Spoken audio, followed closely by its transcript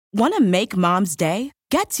Want to make Mom's day?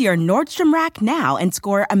 Get to your Nordstrom Rack now and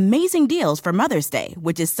score amazing deals for Mother's Day,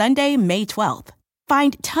 which is Sunday, May 12th.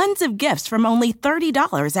 Find tons of gifts from only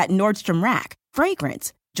 $30 at Nordstrom Rack.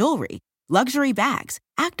 Fragrance, jewelry, luxury bags,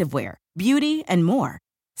 activewear, beauty, and more.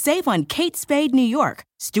 Save on Kate Spade New York,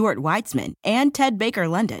 Stuart Weitzman, and Ted Baker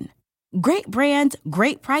London. Great brands,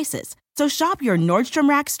 great prices. So shop your Nordstrom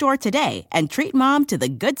Rack store today and treat Mom to the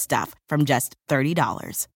good stuff from just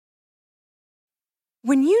 $30.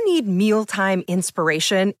 When you need mealtime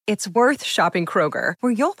inspiration, it's worth shopping Kroger,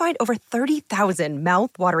 where you'll find over 30,000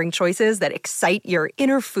 mouth-watering choices that excite your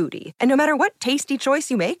inner foodie. And no matter what tasty choice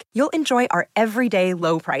you make, you'll enjoy our everyday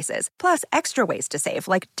low prices, plus extra ways to save,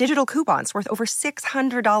 like digital coupons worth over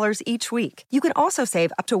 $600 each week. You can also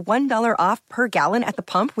save up to $1 off per gallon at the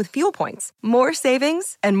pump with fuel points. More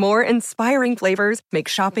savings and more inspiring flavors make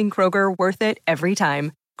shopping Kroger worth it every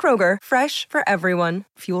time. Kroger, fresh for everyone.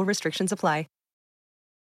 Fuel restrictions apply.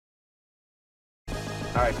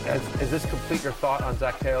 All right, does this complete your thought on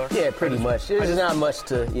Zach Taylor? Yeah, pretty much. There's not much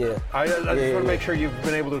to, I just want to make sure you've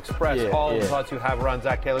been able to express all the thoughts you have around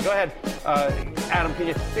Zach Taylor. Go ahead, Adam. Can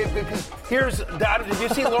you? Because did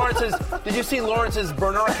you see Lawrence's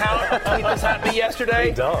burner account tweet this at me yesterday?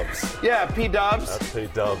 P Dubs. Yeah, P Dubs. That's P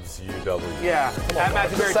Dubs UW. Yeah, at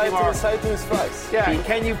Matthew Berry Team. Say things face. Yeah,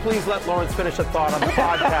 can you please let Lawrence finish a thought on the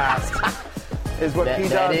podcast? Is what P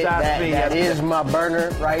Dubs asked me. That is my burner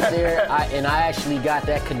right there. I actually got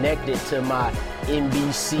that connected to my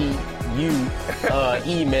NBCU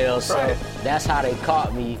email, so that's how they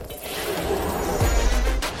caught me.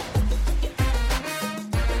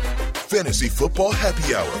 Fantasy Football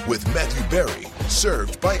Happy Hour with Matthew Berry,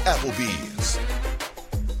 served by Applebee's.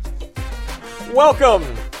 Welcome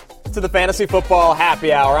to the Fantasy Football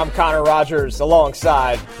Happy Hour. I'm Connor Rogers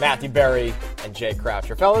alongside Matthew Berry and Jay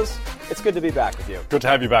Croucher. Fellas, it's good to be back with you. Good to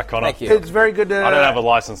have you back, Connor. Thank you. It's very good to... I don't have a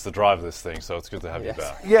license to drive this thing, so it's good to have you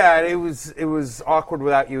back. Yeah, it was awkward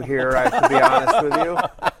without you here, I have to be honest with you.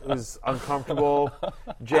 It was uncomfortable.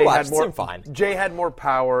 Jay had more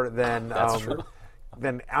power than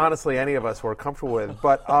than honestly any of us were comfortable with.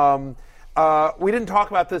 But we didn't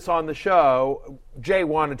talk about this on the show. Jay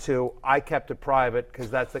wanted to. I kept it private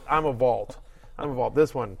because I'm a vault.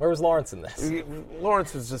 This one. Where was Lawrence in this?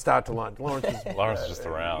 Lawrence was just out to lunch. Lawrence is just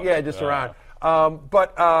around. Yeah, around.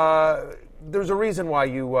 But there's a reason why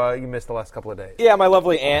you missed the last couple of days. Yeah, my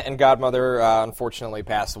lovely aunt and godmother unfortunately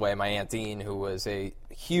passed away. My Aunt Dean, who was a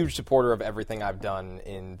huge supporter of everything I've done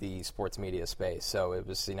in the sports media space. So it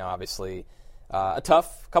was, obviously a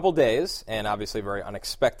tough couple of days and obviously a very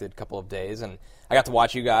unexpected couple of days. And I got to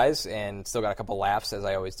watch you guys and still got a couple laughs, as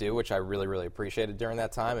I always do, which I really, really appreciated during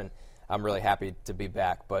that time. And I'm really happy to be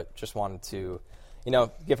back, but just wanted to,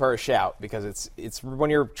 give her a shout because it's when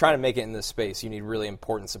you're trying to make it in this space, you need really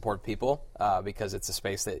important support people because it's a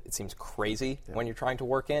space that it seems crazy when you're trying to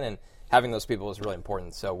work in, and having those people is really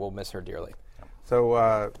important. So we'll miss her dearly.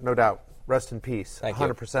 So no doubt, rest in peace. Thank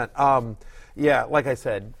 100%. You. Yeah, like I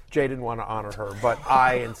said, Jay didn't want to honor her, but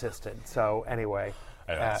I insisted. So anyway.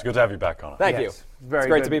 It's good to have you back, Connor. Thank you. It's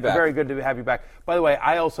great to be back. Very good to have you back. By the way,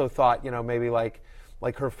 I also thought, maybe like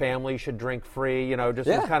her family should drink free, just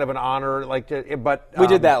as kind of an honor. But we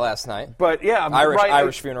did that last night. But yeah,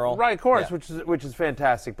 Irish funeral, right? Of course, which is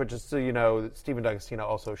fantastic. But just so you know, Stephen D'Agostino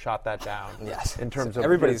also shot that down. Yes, in terms of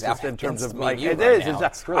everybody's out in terms of like it right is. Now.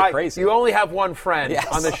 It's really crazy. You only have one friend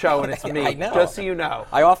on the show, and it's me. I know. Just so you know,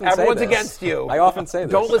 I often everyone's say this. against you. I often say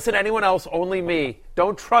this. Don't listen to anyone else. Only me.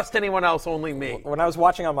 Don't trust anyone else. Only me. When I was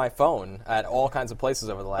watching on my phone at all kinds of places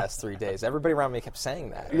over the last 3 days, everybody around me kept saying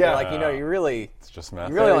that. Yeah, you really, it's just you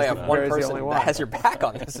really only have one person that has your back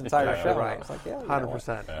on this entire show. Right. I was like,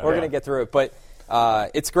 100%. We're gonna get through it, but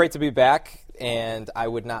it's great to be back. And I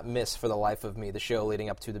would not miss for the life of me the show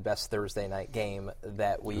leading up to the best Thursday night game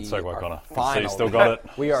that we are finally. Still got it.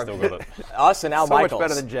 We are still got it. Us and Al Michaels. Much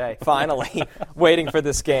better than Jay. Finally waiting for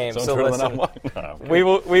this game. So listen, we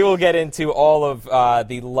will get into all of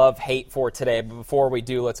the love-hate for today. But before we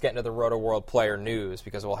do, let's get into the Roto World player news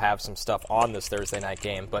because we'll have some stuff on this Thursday night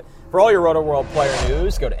game. But for all your Roto World player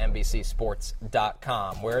news, go to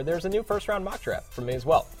NBCSports.com where there's a new first-round mock draft for me as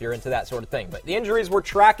well, if you're into that sort of thing. But the injuries we're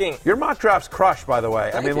tracking. Your mock draft's crushed, by the way.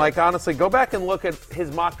 Thank you. Honestly, go back and look at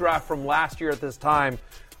his mock draft from last year at this time.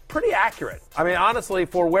 Pretty accurate. Honestly,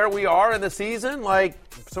 for where we are in the season,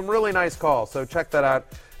 some really nice calls. So check that out,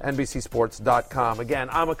 NBCSports.com. Again,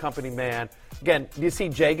 I'm a company man. Again, do you see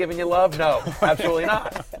Jay giving you love? No, absolutely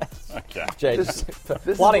not. Jay, This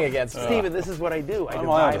plotting against Steven, this is what I do. I I'm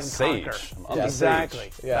divide on a and siege. conquer. I'm under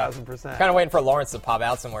Exactly. siege. 1,000%. Kind of waiting for Lawrence to pop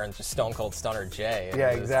out somewhere and just Stone Cold Stunner Jay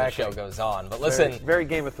as the show goes on. But listen, very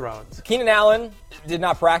Game of Thrones. Keenan Allen did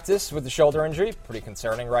not practice with the shoulder injury. Pretty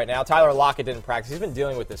concerning right now. Tyler Lockett didn't practice. He's been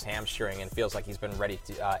dealing with this hamstring and feels like he's been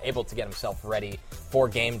able to get himself ready for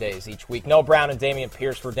game days each week. Noah Brown and Damian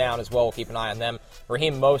Pierce were down as well. We'll keep an eye on them.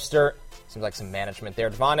 Raheem Mostert, seems like some management there.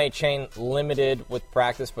 Devon A-Chain limited with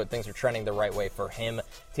practice, but things are trending the right way for him.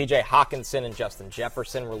 TJ Hawkinson and Justin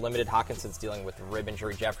Jefferson were limited. Hawkinson's dealing with a rib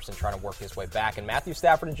injury. Jefferson trying to work his way back. And Matthew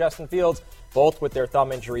Stafford and Justin Fields, both with their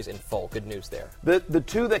thumb injuries in full. Good news there. The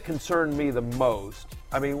two that concern me the most,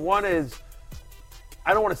 I mean, one is,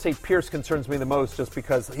 I don't want to say Pierce concerns me the most just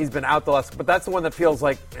because he's been out the last, but that's the one that feels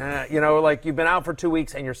like, like you've been out for 2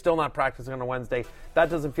 weeks and you're still not practicing on a Wednesday. That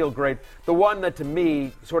doesn't feel great. The one that to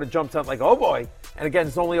me sort of jumps out like, oh boy, and again,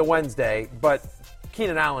 it's only a Wednesday, but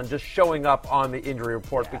Keenan Allen just showing up on the injury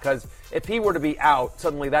report because if he were to be out,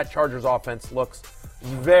 suddenly that Chargers offense looks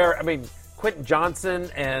Quentin Johnson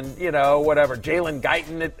and, Jalen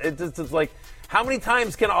Guyton, it's like, how many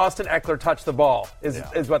times can Austin Eckler touch the ball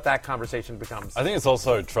is what that conversation becomes. I think it's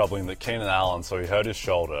also troubling that Keenan Allen, so he hurt his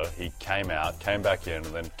shoulder, he came back in, and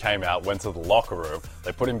then came out, went to the locker room,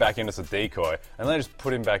 they put him back in as a decoy, and they just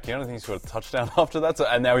put him back in. I think he scored a touchdown after that,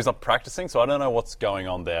 and now he's not practicing, so I don't know what's going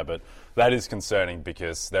on there, but that is concerning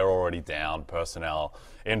because they're already down personnel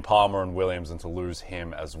in Palmer and Williams, and to lose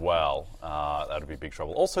him as well, that would be big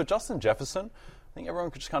trouble. Also, Justin Jefferson, I think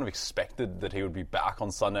everyone just kind of expected that he would be back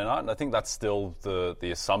on Sunday night, and I think that's still the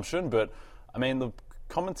assumption. But, I mean, the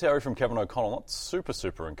commentary from Kevin O'Connell, not super,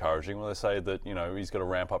 super encouraging when they say that, he's got to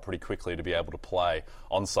ramp up pretty quickly to be able to play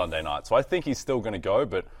on Sunday night. So I think he's still going to go,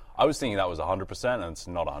 but I was thinking that was 100%, and it's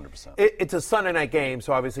not 100%. It's a Sunday night game,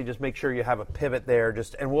 so obviously just make sure you have a pivot there.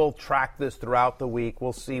 And we'll track this throughout the week.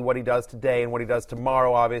 We'll see what he does today and what he does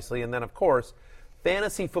tomorrow, obviously. And then, of course,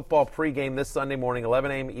 fantasy football pregame this Sunday morning,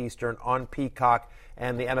 11 a.m. Eastern on Peacock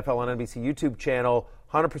and the NFL on NBC YouTube channel.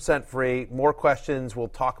 100% free. More questions. We'll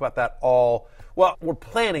talk about that all. Well, we're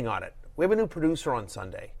planning on it. We have a new producer on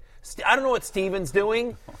Sunday. I don't know what Steven's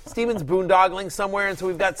doing. Steven's boondoggling somewhere, and so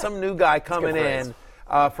we've got some new guy coming in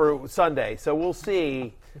for Sunday. So we'll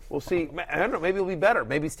see. We'll see. I don't know. Maybe it'll be better.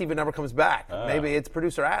 Maybe Steven never comes back. Maybe it's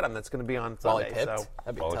producer Adam that's going to be on Sunday. Wally pipped? So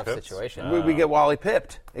that'd be a tough situation. We get Wally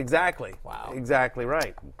pipped. Exactly. Wow. Exactly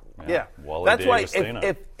right. Yeah. Wally That's why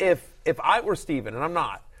if I were Steven, and I'm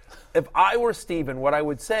not, if I were Steven, what I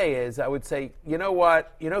would say is you know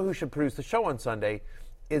what? You know who should produce the show on Sunday?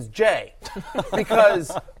 Is Jay. Because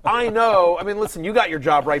I know, listen, you got your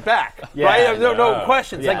job right back. Yeah, right? No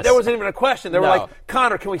questions. Yes. Like, there wasn't even a question. They were like,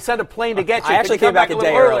 Connor, can we send a plane to get you? I actually came back a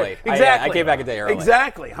day early. Exactly. I came back a day early.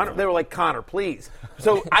 Exactly. They were like, Connor, please.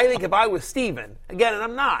 So I think if I was Steven, again, and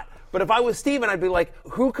I'm not, but if I was Steven, I'd be like,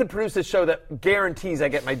 who could produce this show that guarantees I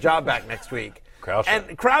get my job back next week? Croucher.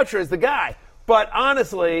 And Croucher is the guy. But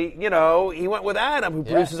honestly, he went with Adam, who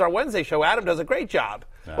produces our Wednesday show. Adam does a great job.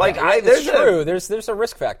 It's true. There's a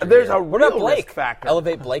risk factor. There's here. a What about real Blake? risk factor.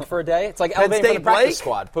 Elevate Blake for a day. It's like Penn elevating State the practice Blake?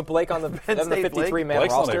 squad. Put Blake on the Penn State Blake? 53-man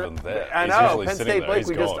Blake's roster. not even there. I He's know. usually Penn sitting State there. Blake, He's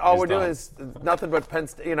we just, gone. all He's we're doing done. is nothing but Penn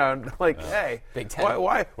State, hey. Big Ten.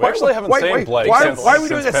 Why We actually haven't seen Blake why since are we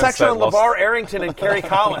doing a Penn section State on lost. LeVar Arrington and Kerry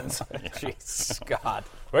Collins? Jeez, God.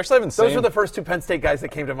 We actually haven't seen. Those were the first two Penn State guys that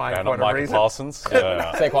came to mind for not whatever Michael reason. Parsons.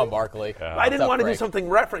 Yeah. Saquon Barkley. I didn't want to do something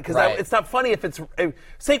referent because Right. it's not funny if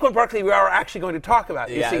Saquon Barkley we are actually going to talk about.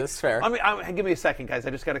 You Yeah, see, that's fair. Give me a second, guys.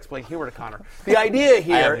 I just got to explain humor to Connor. The idea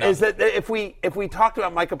here is that if we talked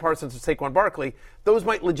about Micah Parsons or Saquon Barkley, those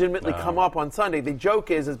might legitimately come up on Sunday. The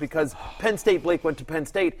joke is because Penn State Blake went to Penn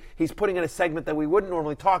State, he's putting in a segment that we wouldn't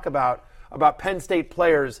normally talk about Penn State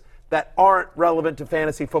players that aren't relevant to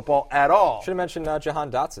fantasy football at all. Should have mentioned Jahan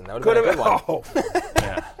Dotson. That would have been a good one. Oh.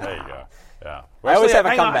 Yeah, there you go. Yeah. I always have a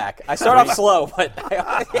hang on. comeback. I start off slow, but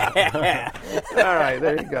yeah. All right,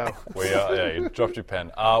 there you go. You dropped your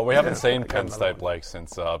pen. We haven't seen Penn State Blake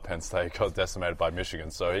since Penn State got decimated by Michigan,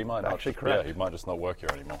 so he might Actually correct. he might just not work here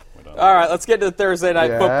anymore. We don't know. All right, let's get to the Thursday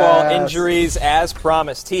Night Football injuries as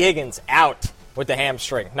promised. T. Higgins out with the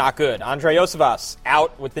hamstring. Not good. Andre Yosevas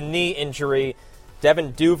out with the knee injury.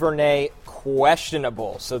 Devin Duvernay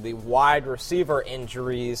questionable. So the wide receiver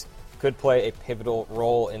injuries could play a pivotal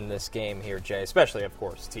role in this game here, Jay, especially, of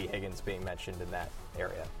course, T. Higgins being mentioned in that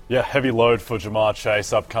area. Yeah, heavy load for Jamar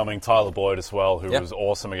Chase upcoming. Tyler Boyd as well, who was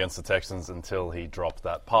awesome against the Texans until he dropped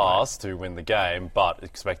that pass to win the game. But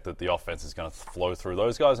expect that the offense is going to flow through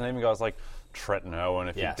those guys and even guys like Trenton Irwin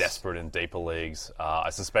if you're desperate in deeper leagues. I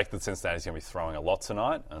suspect that Cincinnati's going to be throwing a lot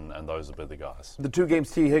tonight, and those will be the guys. The 2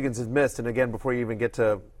 games T. Higgins has missed, and again, before you even get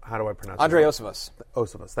to, how do I pronounce it? Andre Osivas.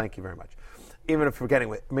 Osivas, thank you very much. Even if we're getting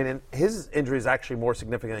with, I mean, his injury is actually more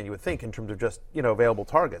significant than you would think in terms of just, available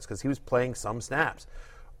targets, because he was playing some snaps.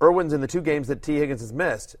 Irwin's in the 2 games that T. Higgins has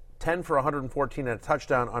missed, 10 for 114 and a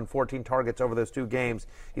touchdown on 14 targets over those 2 games.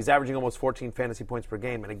 He's averaging almost 14 fantasy points per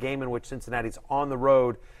game in a game in which Cincinnati's on the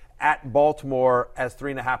road at Baltimore as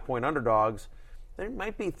 3.5-point underdogs. They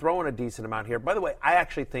might be throwing a decent amount here. By the way, I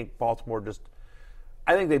actually think Baltimore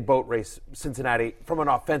I think they boat race Cincinnati from an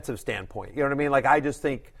offensive standpoint. You know what I mean? Like, I just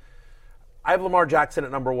think I have Lamar Jackson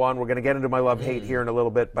at number 1. We're going to get into my love-hate here in a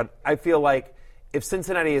little bit, but I feel like if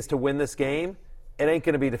Cincinnati is to win this game, it ain't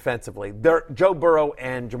going to be defensively. Joe Burrow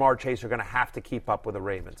and Jamar Chase are going to have to keep up with the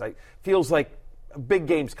Ravens. It feels like a big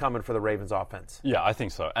game's coming for the Ravens offense. Yeah, I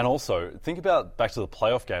think so. And also, think about back to the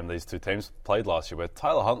playoff game these 2 teams played last year where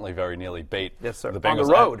Tyler Huntley very nearly beat the Bengals. On the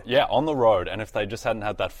road. On the road. And if they just hadn't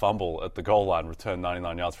had that fumble at the goal line, returned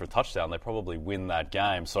 99 yards for a touchdown, they probably win that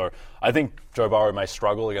game. So I think Joe Burrow may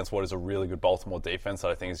struggle against what is a really good Baltimore defense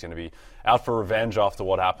that I think is going to be out for revenge after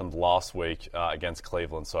what happened last week against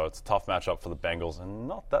Cleveland. So it's a tough matchup for the Bengals and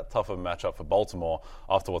not that tough of a matchup for Baltimore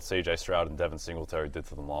after what C.J. Stroud and Devin Singletary did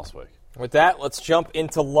to them last week. With that, let's jump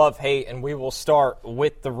into love-hate, and we will start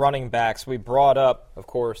with the running backs. We brought up, of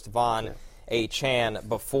course, Devon Achane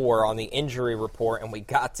before on the injury report, and we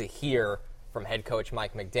got to hear from head coach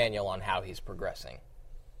Mike McDaniel on how he's progressing.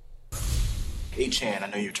 Achane, I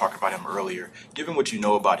know you were talking about him earlier. Given what you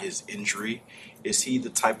know about his injury, is he the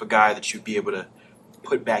type of guy that you'd be able to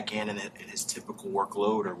put back in his typical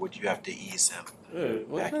workload, or would you have to ease him? Dude,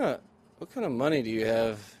 what kind of money do you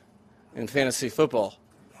have in fantasy football?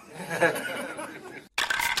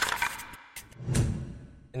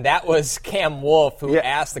 And that was Cam Wolf who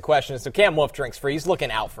asked the question. So Cam Wolf drinks free. He's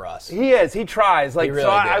looking out for us. He is. He tries. He really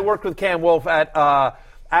I worked with Cam Wolf at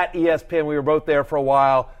ESPN. We were both there for a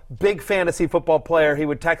while. Big fantasy football player. He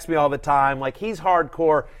would text me all the time. Like, he's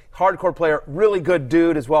hardcore player, really good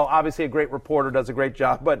dude as well. Obviously a great reporter, does a great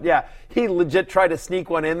job. But, yeah, he legit tried to sneak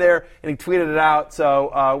one in there, and he tweeted it out.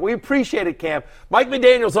 So we appreciate it, Cam. Mike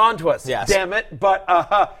McDaniel's on to us. Yes. Damn it. But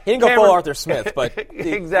he didn't go full Arthur Smith, but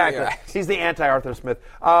exactly. Yeah. He's the anti-Arthur Smith.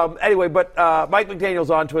 Anyway, but Mike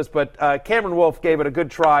McDaniel's on to us. But Cameron Wolf gave it a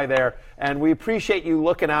good try there, and we appreciate you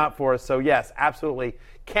looking out for us. So, yes, absolutely.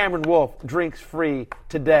 Cameron Wolf drinks free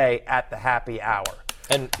today at the happy hour.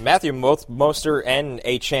 And Matthew, both Mostert and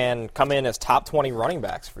Achane come in as top 20 running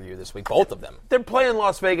backs for you this week, both of them. They're playing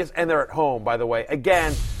Las Vegas, and they're at home, by the way.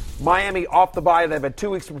 Again, Miami off the bye. They've had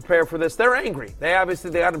 2 weeks to prepare for this. They're angry. They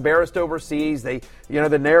got embarrassed overseas. The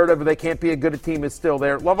narrative of they can't be a good team is still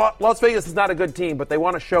there. Las Vegas is not a good team, but they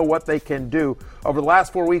want to show what they can do. Over the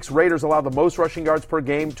last 4 weeks, Raiders allowed the most rushing yards per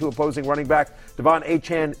game to opposing running back. Devon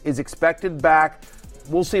Achane is expected back.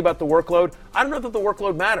 We'll see about the workload. I don't know that the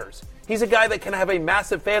workload matters. He's a guy that can have a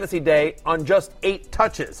massive fantasy day on just 8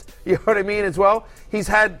 touches. You know what I mean as well? He's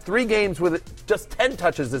had 3 games with just 10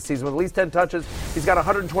 touches this season, with at least 10 touches. He's got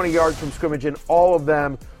 120 yards from scrimmage in all of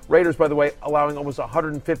them. Raiders, by the way, allowing almost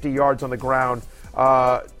 150 yards on the ground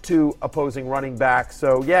to opposing running backs.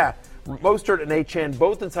 So, yeah, Mostert and Achane,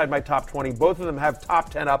 both inside my top 20. Both of them have top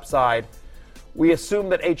 10 upside. We assume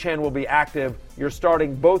that Achane will be active. You're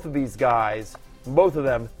starting both of these guys. Both of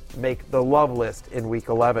them make the love list in Week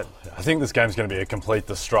 11. I think this game's going to be a complete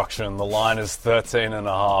destruction. The line is 13.5.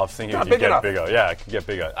 I think it could get bigger. Yeah, it could get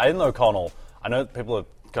bigger. Aiden O'Connell, I know people are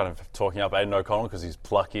kind of talking up Aiden O'Connell because he's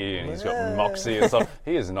plucky and he's got moxie and stuff.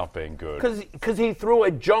 He is not being good. Because he threw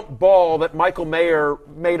a jump ball that Michael Mayer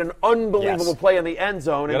made an unbelievable play in the end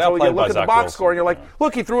zone. And so you look at the box score and you're like,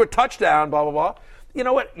 look, he threw a touchdown, blah, blah, blah. You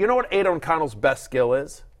know what Aiden O'Connell's best skill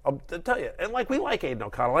is? I'll tell you. And, we like Aiden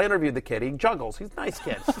O'Connell. I interviewed the kid. He juggles. He's a nice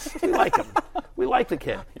kid. We like him. We like the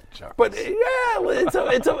kid. But,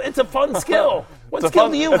 it's a fun skill. What skill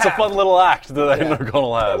do you have? It's a fun little act that Aiden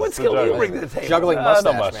O'Connell has. What skill do you bring to the table? Juggling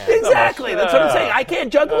mustache, man. Exactly. That's what I'm saying. I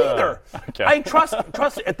can't juggle either. Okay. I trust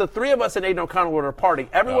if the 3 of us and Aiden O'Connell were at a party,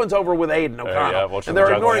 everyone's over with Aiden O'Connell. And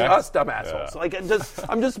they're ignoring us dumb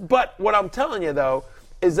assholes. But what I'm telling you, though,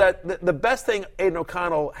 is that the best thing Aiden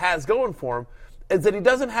O'Connell has going for him is that he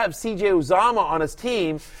doesn't have C.J. Uzomah on his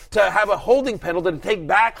team to have a holding penalty to take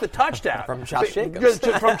back the touchdown. From Josh Jacobs.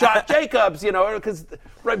 From Josh Jacobs, because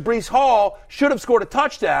Breece Hall should have scored a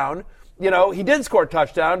touchdown. He did score a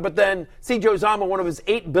touchdown, but then C.J. Uzomah, one of his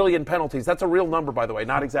 8 billion penalties. That's a real number, by the way,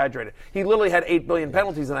 not exaggerated. He literally had 8 billion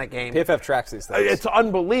penalties in that game. PFF tracks these things. It's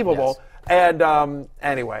unbelievable. Yes. And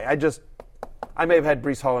anyway, I may have had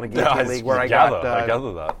Breece Hall in a guilty league where I gather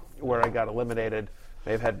that. Where I got eliminated.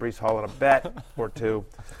 May have had Breece Hall in a bet or two.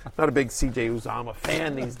 Not a big C.J. Uzomah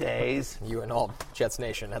fan these days. You and all Jets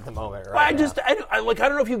Nation at the moment, right? I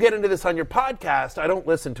don't know if you get into this on your podcast. I don't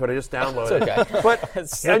listen to it. I just download it. Okay. But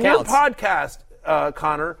on your podcast,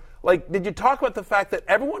 Connor, did you talk about the fact that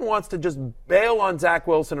everyone wants to just bail on Zach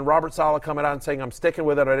Wilson and Robert Saleh coming out and saying, I'm sticking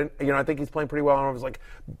with it. I think he's playing pretty well. And I was like,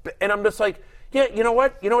 and I'm just like, yeah, you know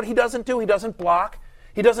what? You know what he doesn't do? He doesn't block.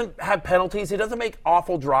 He doesn't have penalties. He doesn't make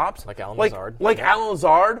awful drops. Like Allen Lazard. Allen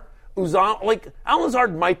Lazard. Allen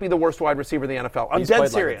Lazard might be the worst wide receiver in the NFL. I'm dead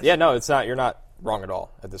serious. No, it's not. You're not wrong at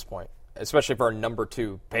all at this point, especially for a number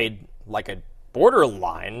 2 paid like a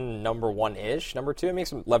borderline number 1-ish. Number 2, it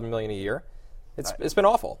makes him $11 million a year. It's been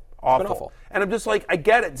awful. It's been awful. And I'm just like, I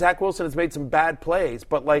get it. Zach Wilson has made some bad plays,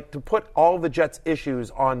 but to put all of the Jets'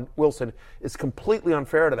 issues on Wilson is completely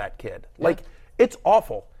unfair to that kid. Yeah. It's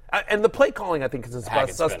awful. And the play calling, I think, is a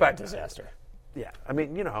suspect. Been a disaster. Yeah, and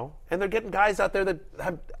they're getting guys out there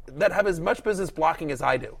that have as much business blocking as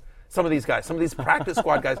I do. Some of these guys, some of these practice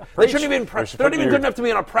squad guys, they shouldn't even. They're not even good enough to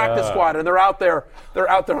be on a practice squad, and they're out there. They're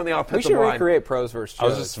out there on the offensive line. We should recreate pros versus Joe's. I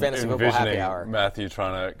was just fantasy football happy hour. Matthew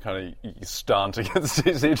trying to kind of stunt against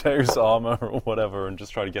C.J. Uzomah or whatever, and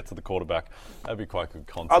just try to get to the quarterback. That'd be quite good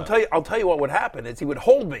content. I'll tell you what would happen is he would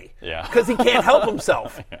hold me. Yeah. Because he can't help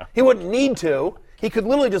himself. Yeah. He wouldn't need to. He could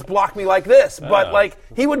literally just block me like this, but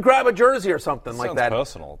he would grab a jersey or something like that.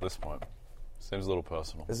 Sounds personal at this point. Seems a little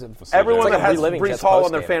personal. Everyone that has Breece Hall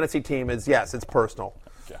on their fantasy team it's personal.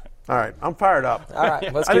 Okay. All right, I'm fired up. All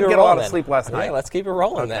right, let's I keep didn't it get a lot rolling. of sleep last night. Yeah, let's keep it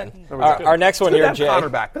rolling then. Our next one here, Jay. Connor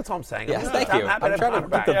back. That's all I'm saying. Yes, thank you. I'm trying to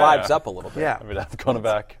put the vibes up a little bit. Yeah. Happy to have Connor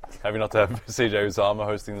back. Happy not to have C.J. Uzomah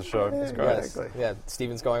hosting the show. It's great. Exactly. Yeah,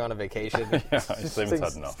 Steven's going on a vacation. Steven's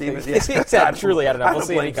had enough. Steven's truly had enough. We'll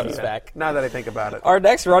see when he comes back. Now that I think about it. Our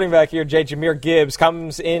next running back here, Jahmyr Gibbs,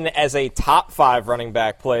 comes in as a top 5 running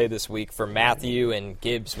back play this week for Matthew, and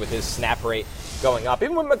Gibbs with his snap rate going up.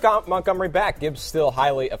 Even with Montgomery back, Gibbs still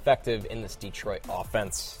highly effective in this Detroit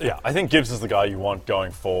offense. Yeah, I think Gibbs is the guy you want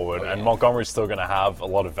going forward, and Montgomery's still going to have a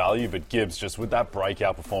lot of value, but Gibbs, just with that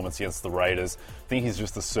breakout performance against the Raiders, I think he's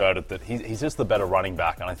just asserted that he's just the better running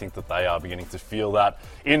back, and I think that they are beginning to feel that.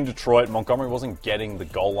 In Detroit, Montgomery wasn't getting the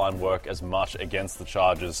goal line work as much against the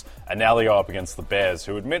Chargers, and now they go up against the Bears,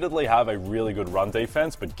 who admittedly have a really good run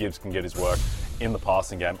defense, but Gibbs can get his work in the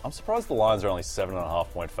passing game. I'm surprised the Lions are only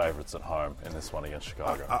 7.5-point favorites at home in this one against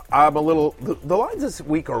Chicago. I'm a little. The lines this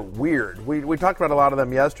week are weird. We talked about a lot of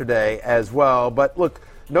them yesterday as well. But look,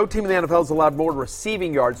 no team in the NFL has allowed more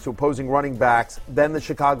receiving yards to opposing running backs than the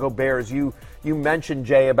Chicago Bears. You mentioned,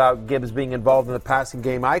 Jay, about Gibbs being involved in the passing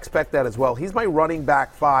game. I expect that as well. He's my running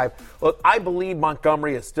back 5. Look, I believe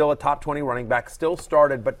Montgomery is still a top 20 running back, still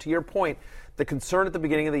started. But to your point, the concern at the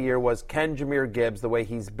beginning of the year was, can Jahmyr Gibbs, the way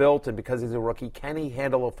he's built and because he's a rookie, can he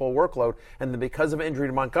handle a full workload? And then because of injury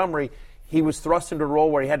to Montgomery, he was thrust into a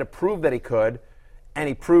role where he had to prove that he could, and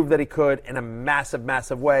he proved that he could in a massive,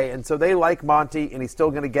 massive way. And so they like Monty, and he's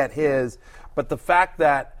still going to get his. But the fact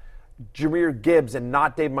that Jahmyr Gibbs and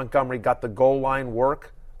not Dave Montgomery got the goal line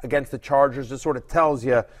work against the Chargers just sort of tells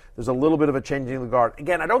you there's a little bit of a changing of the guard.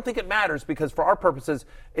 Again, I don't think it matters because for our purposes,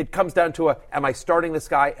 it comes down to am I starting this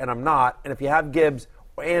guy and I'm not. And if you have Gibbs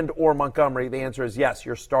and or Montgomery, the answer is yes,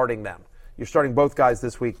 you're starting them. You're starting both guys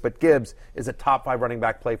this week, but Gibbs is a top 5 running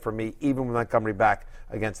back play for me, even with Montgomery back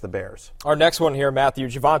against the Bears. Our next one here, Matthew,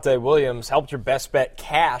 Javonte Williams helped your best bet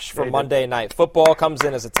cash for Monday Night Football, comes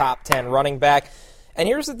in as a top 10 running back. And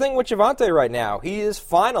here's the thing with Javonte right now. He is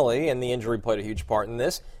finally, and the injury played a huge part in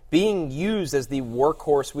this, being used as the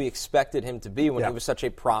workhorse we expected him to be when he was such a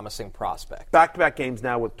promising prospect. Back-to-back games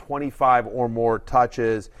now with 25 or more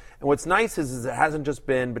touches. And what's nice is it hasn't just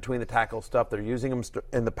been between the tackle stuff. They're using him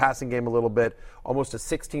in the passing game a little bit, almost a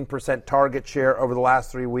 16% target share over the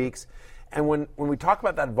last 3 weeks. And when we talk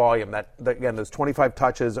about that volume, again, those 25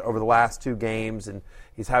 touches over the last 2 games, and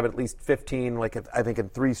he's had at least 15, I think in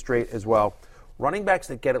 3 straight as well. Running backs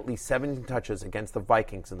that get at least 17 touches against the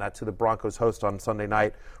Vikings, and that's who the Broncos host on Sunday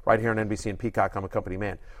night right here on NBC and Peacock. I'm a company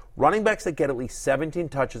man. Running backs that get at least 17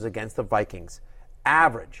 touches against the Vikings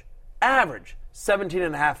average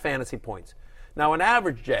 17.5 fantasy points. Now, an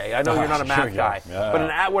average, Jay, I know you're not a math guy,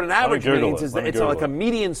 but what an average means is that it's like a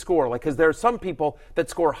median score. Because there are some people that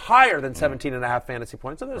score higher than 17.5 fantasy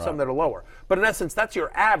points, and there's some that are lower. But in essence, that's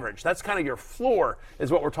your average. That's kind of your floor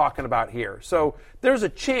is what we're talking about here. So there's a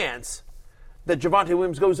chance that Javonte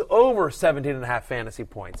Williams goes over 17.5 fantasy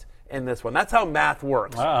points in this one. That's how math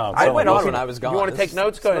works. Wow, I went on when I was gone. You want to take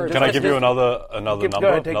notes? Go ahead. Can I give you another number, go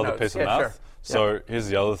ahead, another piece of math? Sure. So here's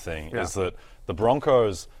the other thing, is that the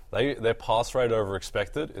Broncos, their pass rate over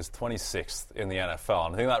expected is 26th in the NFL.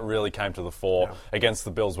 And I think that really came to the fore against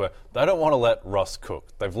the Bills, where they don't want to let Russ cook.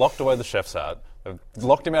 They've locked away the chef's hat. They've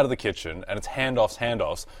locked him out of the kitchen, and it's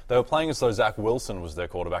handoffs. They were playing as though Zach Wilson was their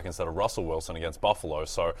quarterback instead of Russell Wilson against Buffalo.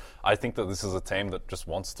 So I think that this is a team that just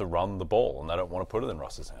wants to run the ball, and they don't want to put it in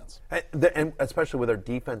Russ's hands. And especially with their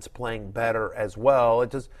defense playing better as well,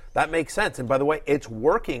 that makes sense. And by the way, it's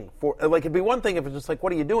working for. Like, it'd be one thing if it's just like,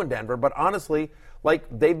 what are you doing, Denver? But honestly, like,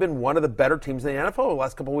 they've been one of the better teams in the NFL the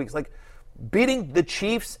last couple of weeks. Like, beating the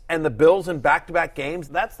Chiefs and the Bills in back-to-back games,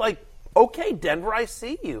 that's like, okay, Denver, I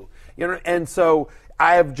see you. And so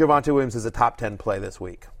I have Javonte Williams as a top 10 play this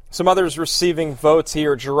week. Some others receiving votes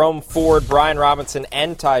here. Jerome Ford, Brian Robinson,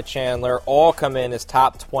 and Ty Chandler all come in as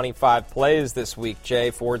top 25 plays this week. Jay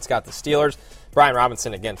Ford's got the Steelers. Brian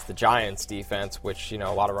Robinson against the Giants defense, which, a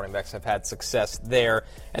lot of running backs have had success there.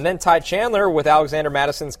 And then Ty Chandler, with Alexander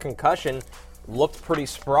Madison's concussion, looked pretty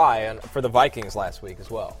spry for the Vikings last week as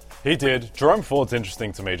well. He did. Jerome Ford's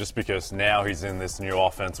interesting to me just because now he's in this new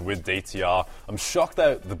offense with DTR. I'm shocked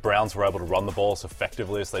that the Browns were able to run the ball as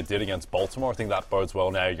effectively as they did against Baltimore. I think that bodes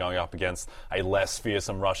well now. You're going up against a less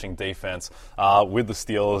fearsome rushing defense with the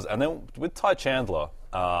Steelers. And then with Ty Chandler,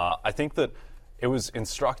 I think that it was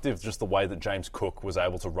instructive just the way that James Cook was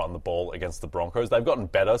able to run the ball against the Broncos. They've gotten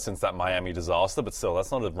better since that Miami disaster, but still, that's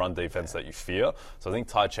not a run defense that you fear. So I think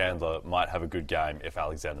Ty Chandler might have a good game if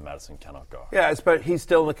Alexander Madison cannot go. Yeah, but he's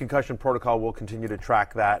still in the concussion protocol. We'll continue to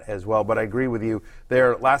track that as well. But I agree with you.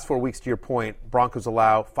 Their last 4 weeks, to your point, Broncos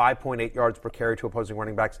allow 5.8 yards per carry to opposing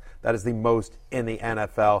running backs. That is the most in the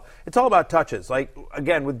NFL. It's all about touches. Like,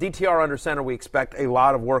 again, with DTR under center, we expect a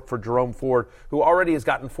lot of work for Jerome Ford, who already has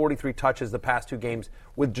gotten 43 touches the past 2 games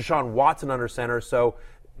with Deshaun Watson under center. So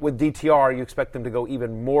with DTR, you expect them to go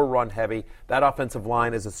even more run heavy. That offensive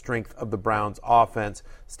line is a strength of the Browns offense.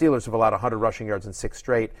 Steelers have allowed 100 rushing yards in 6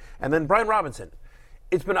 straight. And then Brian Robinson.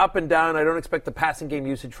 It's been up and down. I don't expect the passing game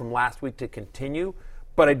usage from last week to continue,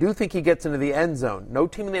 but I do think he gets into the end zone. No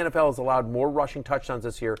team in the NFL has allowed more rushing touchdowns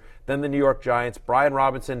this year than the New York Giants. Brian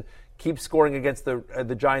Robinson keeps scoring against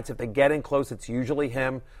the Giants. If they get in close, it's usually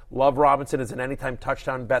him. Love Robinson as an anytime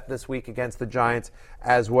touchdown bet this week against the Giants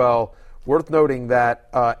as well. Worth noting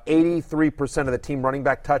that 83% of the team running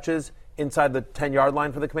back touches inside the 10-yard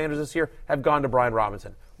line for the Commanders this year have gone to Brian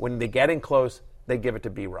Robinson. When they get in close, they give it to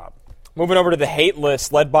B-Rob. Moving over to the hate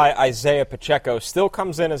list, led by Isaiah Pacheco, still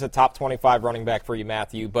comes in as a top 25 running back for you,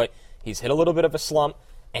 Matthew, but he's hit a little bit of a slump,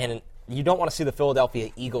 and you don't want to see the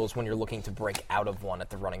Philadelphia Eagles when you're looking to break out of one at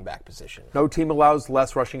the running back position. No team allows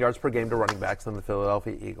less rushing yards per game to running backs than the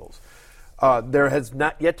Philadelphia Eagles. There has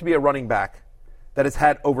not yet to be a running back that has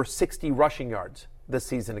had over 60 rushing yards this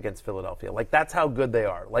season against Philadelphia. Like, that's how good they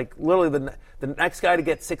are. Like, literally, the next guy to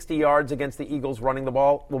get 60 yards against the Eagles running the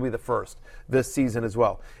ball will be the first this season as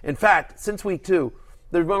well. In fact, since week 2,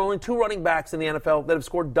 there have been only 2 running backs in the NFL that have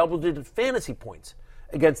scored double-digit fantasy points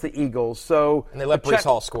against the Eagles. So, and they let Breece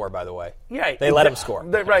Hall score, by the way. Yeah, they let him score.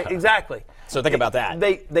 Right, exactly. So think about that.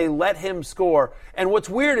 They let him score. And what's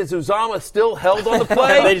weird is Uzomah still held on the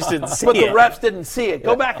play. They just didn't see but it. But the refs didn't see it.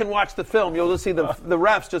 Go back and watch the film. You'll just see the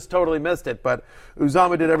refs just totally missed it. But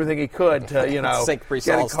Uzomah did everything he could to, sink Breece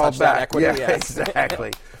get it Hall's called touchdown back. equity. Yeah, yes.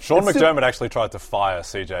 Exactly. Sean McDermott actually tried to fire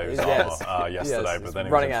CJ Uzomah yesterday, yes, but then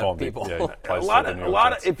he running was out of informed. people. A lot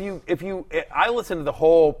of I listened to the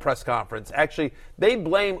whole press conference. Actually, they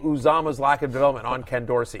blame Uzomah's lack of development on Ken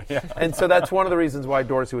Dorsey. And so that's one of the reasons why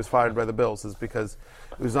Dorsey was fired by the Bills, is because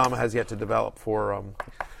Uzomah has yet to develop for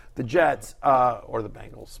the Jets or the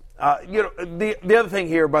Bengals. The other thing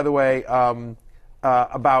here, by the way,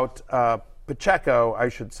 about Pacheco, I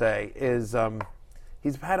should say, is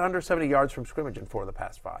he's had under 70 yards from scrimmage in 4 of the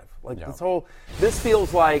past 5. This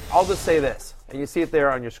feels like, I'll just say this, and you see it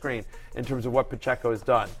there on your screen in terms of what Pacheco has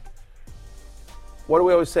done. What do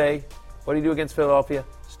we always say? What do you do against Philadelphia?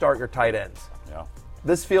 Start your tight ends. Yeah.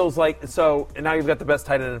 This feels like, and now you've got the best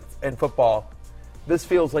tight end in football. This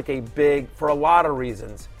feels like for a lot of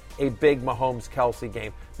reasons, a big Mahomes-Kelsey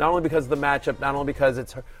game. Not only because of the matchup, not only because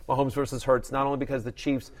it's Mahomes versus Hurts, not only because the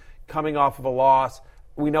Chiefs coming off of a loss.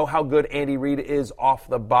 We know how good Andy Reid is off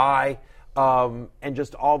the bye, and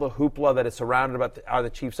just all the hoopla that is surrounded about are the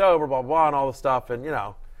Chiefs over, blah, blah, blah, and all the stuff. And,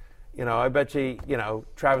 I bet you,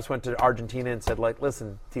 Travis went to Argentina and said,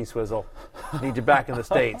 listen, T-Swizzle, need you back in the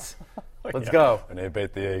States. Let's go. We need to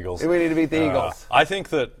beat the Eagles. We need to beat the Eagles. I think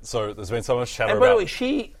that, there's been so much chatter about... And by the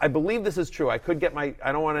way, I believe this is true. I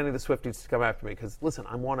don't want any of the Swifties to come after me because, listen,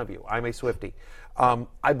 I'm one of you. I'm a Swiftie.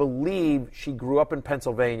 I believe she grew up in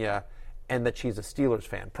Pennsylvania and that she's a Steelers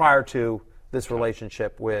fan prior to this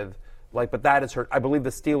relationship with but that is her. I believe the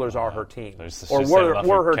Steelers are her team, or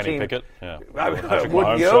were her Kenny team. Pickett? Yeah.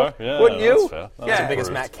 Wouldn't you? Yeah, Wouldn't you? That's the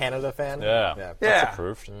biggest Matt Canada fan. Yeah. That's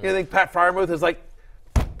approved. You think Pat Freiermuth is like,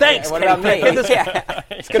 thanks, what Kenny about me? Pickett.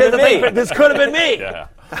 This could have been me. This could have been me. Yeah.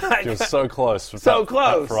 He was so close. So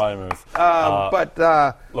close. Pat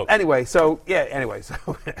Freiermuth. Look. Anyway, so.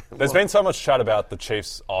 There's been so much chat about the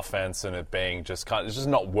Chiefs' offense and it being it's just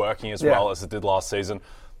not working as well as it did last season.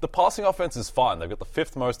 The passing offense is fine. They've got the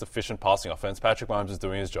 5th most efficient passing offense. Patrick Mahomes is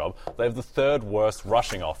doing his job. They have the 3rd worst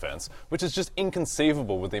rushing offense, which is just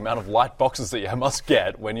inconceivable with the amount of light boxes that you must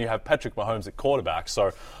get when you have Patrick Mahomes at quarterback. So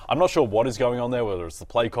I'm not sure what is going on there, whether it's the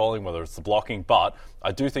play calling, whether it's the blocking, but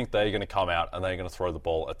I do think they're going to come out and they're going to throw the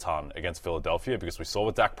ball a ton against Philadelphia because we saw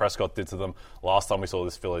what Dak Prescott did to them last time we saw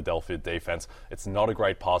this Philadelphia defense. It's not a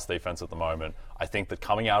great pass defense at the moment. I think that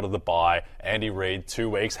coming out of the bye, Andy Reid, 2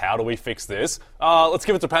 weeks, how do we fix this? Let's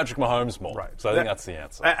give it to Patrick Mahomes more. Right. So I think that's the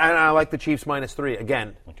answer. And I like the Chiefs -3.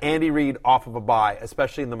 Again, Andy Reid off of a bye,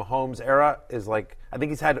 especially in the Mahomes era, is like I think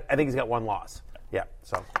he's got 1 loss. Yeah.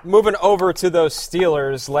 So moving over to those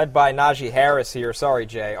Steelers, led by Najee Harris here. Sorry,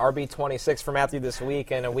 Jay. RB26 for Matthew this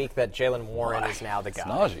week, and a week that Jaylen Warren is now the guy.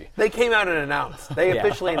 Najee. They came out and announced. They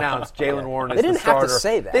officially announced Jaylen Warren is the starter. They didn't have to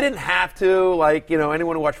say that. They didn't have to.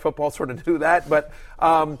 Anyone who watched football sort of knew that. But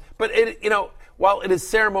it, while it is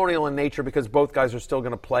ceremonial in nature because both guys are still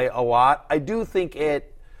going to play a lot, I think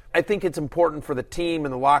it's important for the team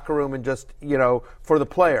and the locker room and just for the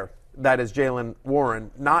player that is Jaylen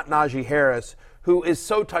Warren, not Najee Harris, who is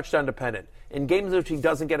so touchdown dependent. In games in which he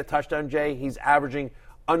doesn't get a touchdown, Jay, he's averaging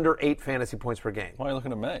under 8 fantasy points per game. Why are you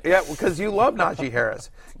looking at me? Yeah, because you love Najee Harris.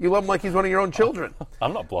 You love him like he's one of your own children.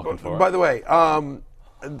 I'm not blocking for it. By the way,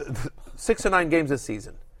 6 of 9 games this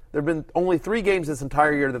season. There have been only 3 games this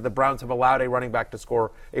entire year that the Browns have allowed a running back to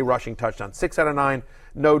score a rushing touchdown. 6 out of 9,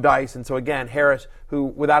 no dice. And so, again, Harris, who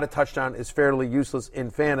without a touchdown is fairly useless in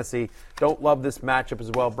fantasy, don't love this matchup as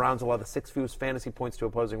well. Browns allow the 6th fewest fantasy points to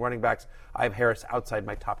opposing running backs. I have Harris outside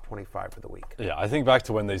my top 25 for the week. Yeah, I think back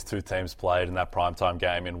to when these two teams played in that primetime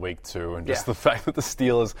game in week 2 and just the fact that the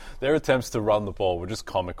Steelers, their attempts to run the ball were just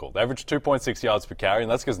comical. They averaged 2.6 yards per carry,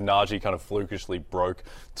 and that's because Najee kind of flukishly broke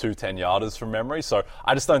 2 10-yarders from memory. So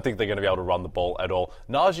I just don't think they're going to be able to run the ball at all.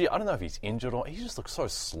 Najee, I don't know if he's injured or he just looks so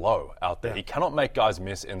slow out there. Yeah. He cannot make guys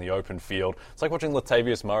miss in the open field. It's like watching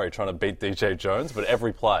Latavius Murray trying to beat DJ Jones, but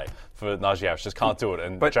every play for Najee Harris just can't do it.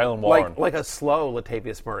 And Jaylen Warren, like a slow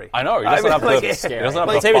Latavius Murray. I know he doesn't have the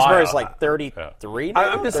Latavius Murray's like 33. Now,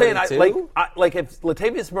 I'm just 32? saying, if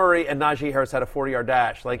Latavius Murray and Najee Harris had a 40-yard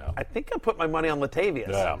dash, I think I'd put my money on Latavius.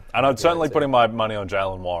 Yeah, and I'd certainly putting my money on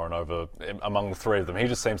Jaylen Warren over among the 3 of them. He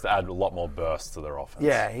just seems to add a lot more burst to their offense.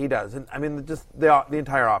 Yeah, he does. And I mean, just the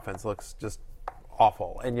entire offense looks just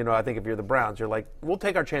awful. And I think if you're the Browns, you're like, we'll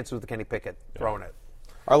take our chances with Kenny Pickett throwing it.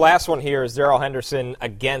 Our last one here is Darrell Henderson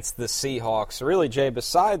against the Seahawks. Really, Jay,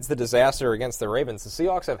 besides the disaster against the Ravens, the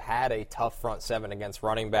Seahawks have had a tough front 7 against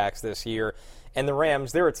running backs this year. And the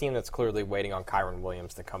Rams, they're a team that's clearly waiting on Kyron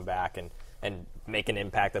Williams to come back and make an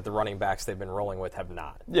impact that the running backs they've been rolling with have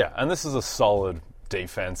not. Yeah, and this is a solid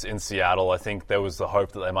defense in Seattle. I think there was the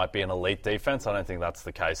hope that they might be an elite defense. I don't think that's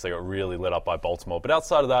the case. They got really lit up by Baltimore. But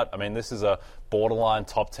outside of that, I mean, this is a borderline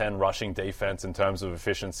top 10 rushing defense in terms of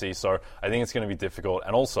efficiency. So I think it's going to be difficult.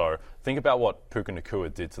 And also, think about what Puka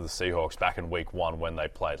Nacua did to the Seahawks back in week 1 when they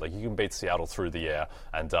played. Like, you can beat Seattle through the air.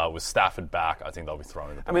 And with Stafford back, I think they'll be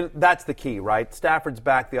throwing the ball. I mean, that's the key, right? Stafford's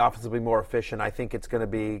back. The offense will be more efficient. I think it's going to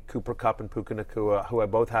be Cooper Kupp and Puka Nacua, who I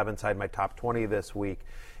both have inside my top 20 this week.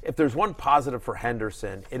 If there's one positive for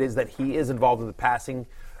Henderson, it is that he is involved in the passing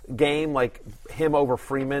game, like him over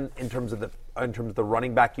Freeman in terms of the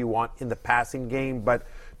running back you want in the passing game. But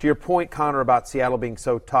to your point, Connor, about Seattle being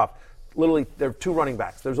so tough, literally there are 2 running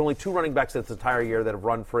backs. There's only 2 running backs this entire year that have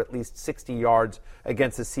run for at least 60 yards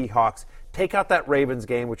against the Seahawks. Take out that Ravens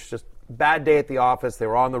game, which is just bad day at the office. They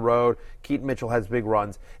were on the road. Keaton Mitchell has big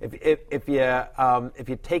runs. If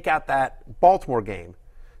you take out that Baltimore game,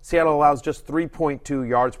 Seattle allows just 3.2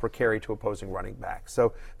 yards per carry to opposing running backs.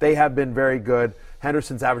 So they have been very good.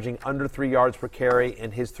 Henderson's averaging under 3 yards per carry in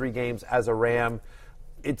his 3 games as a Ram.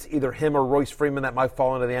 It's either him or Royce Freeman that might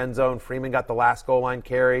fall into the end zone. Freeman got the last goal line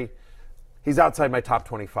carry. He's outside my top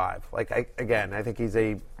 25. I think he's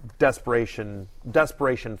a desperation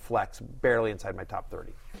flex, barely inside my top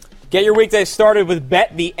 30. Get your weekday started with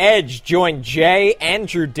Bet the Edge. Join Jay and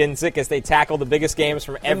Drew Dinsick as they tackle the biggest games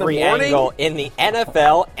from every angle in the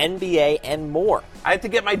NFL, NBA, and more. I have to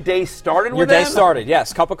get my day started with Your day started,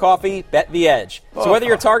 yes. Cup of coffee, Bet the Edge. So whether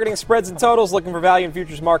you're targeting spreads and totals, looking for value in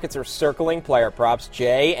futures markets, or circling player props,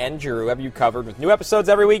 Jay and Drew have you covered with new episodes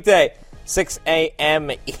every weekday. 6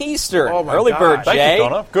 a.m. Eastern. Oh my Early gosh. bird, Jay. Thank you,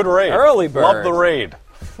 Connor. Good read. Early bird. Love the read.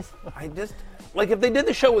 I just, if they did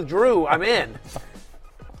the show with Drew, I'm in.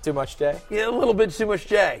 Too much, Jay? Yeah, a little bit too much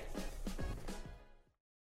Jay.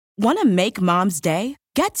 Want to make Mom's Day?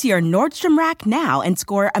 Get to your Nordstrom Rack now and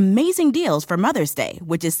score amazing deals for Mother's Day,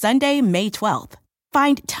 which is Sunday, May 12th.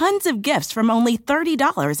 Find tons of gifts from only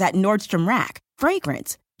 $30 at Nordstrom Rack.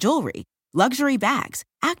 Fragrance, jewelry, luxury bags,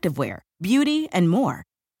 activewear, beauty, and more.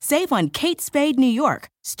 Save on Kate Spade New York,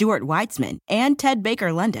 Stuart Weitzman, and Ted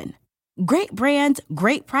Baker London. Great brands,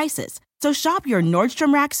 great prices. So shop your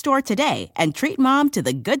Nordstrom Rack store today and treat Mom to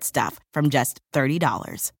the good stuff from just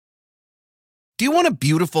 $30. Do you want a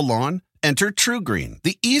beautiful lawn? Enter TruGreen,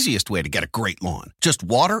 the easiest way to get a great lawn. Just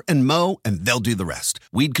water and mow, and they'll do the rest.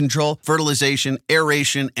 Weed control, fertilization,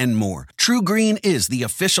 aeration, and more. TruGreen is the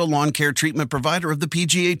official lawn care treatment provider of the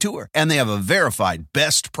PGA Tour, and they have a verified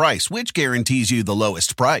best price, which guarantees you the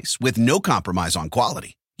lowest price with no compromise on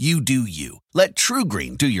quality. You do you. Let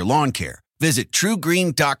TruGreen do your lawn care. Visit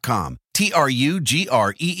TruGreen.com, TruGreen.com,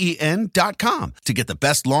 to get the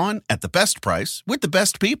best lawn at the best price with the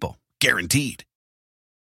best people. Guaranteed.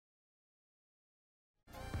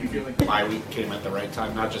 You feel like the bye week came at the right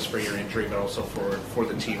time, not just for your injury, but also for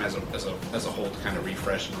the team as a whole to kind of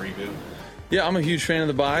refresh and reboot? Yeah, I'm a huge fan of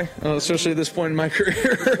the bye, especially at this point in my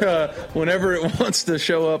career. Whenever it wants to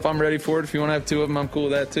show up, I'm ready for it. If you want to have two of them, I'm cool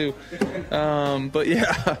with that too. But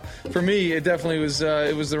yeah, for me, it definitely was.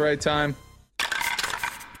 It was the right time.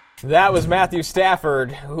 That was Matthew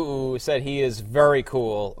Stafford, who said he is very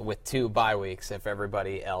cool with 2 bye weeks if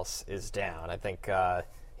everybody else is down. I think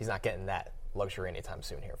he's not getting that luxury anytime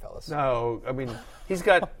soon here, fellas. No, I mean, he's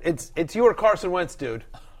got it's your Carson Wentz, dude.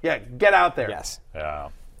 Yeah, get out there. Yes. Yeah.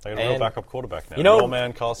 They got a real backup quarterback now. Your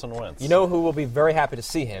man Carson Wentz. You know who will be very happy to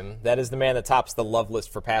see him? That is the man that tops the love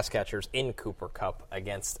list for pass catchers in Cooper Kupp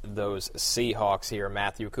against those Seahawks here.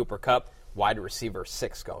 Matthew Cooper Kupp, wide receiver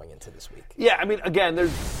 6 going into this week. Yeah, I mean, again,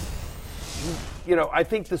 there's, I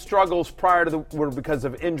think the struggles prior to were because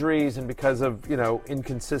of injuries and because of,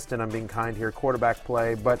 inconsistent, I'm being kind here, quarterback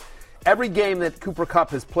play. But every game that Cooper Kupp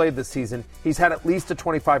has played this season, he's had at least a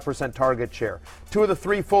 25% target share. 2 of the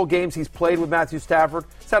 3 full games he's played with Matthew Stafford,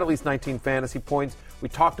 he's had at least 19 fantasy points. We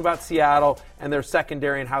talked about Seattle and their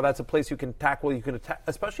secondary and how that's a place you can tackle,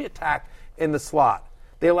 especially attack in the slot.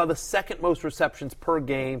 They allow the second most receptions per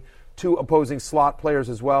game to opposing slot players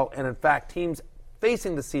as well. And in fact, teams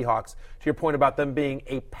facing the Seahawks, to your point about them being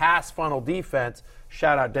a pass funnel defense,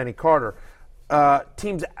 shout out Denny Carter.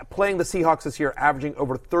 Teams playing the Seahawks this year averaging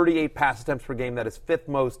over 38 pass attempts per game. That is 5th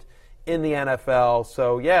most in the NFL.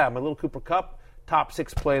 So, yeah, my little Cooper Kupp, top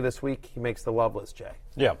 6 play this week. He makes the love list, Jay.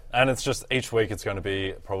 Yeah, and it's just each week it's going to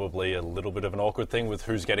be probably a little bit of an awkward thing with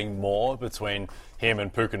who's getting more between him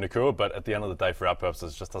and Puka Nacua, but at the end of the day, for our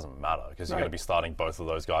purposes, it just doesn't matter because you're going to be starting both of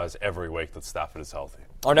those guys every week that Stafford is healthy.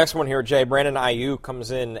 Our next one here, Jay, Brandon Ayuk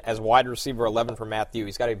comes in as wide receiver 11 for Matthew.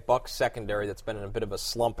 He's got a Bucs secondary that's been in a bit of a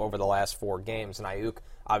slump over the last 4 games, and Ayuk,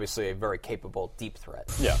 obviously a very capable deep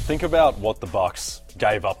threat. Yeah, think about what the Bucs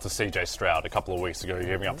gave up to C.J. Stroud a couple of weeks ago. You're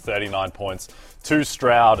giving up 39 points to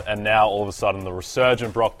Stroud, and now all of a sudden the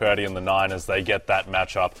resurgent Brock Purdy and the Niners, they get that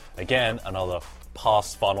matchup. Again, another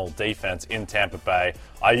pass funnel defense in Tampa Bay.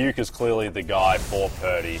 Ayuk is clearly the guy for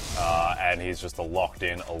Purdy, and he's just a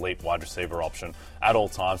locked-in elite wide receiver option at all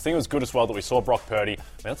times. I think it was good as well that we saw Brock Purdy. I mean,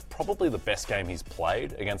 that's probably the best game he's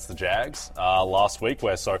played against the Jags last week,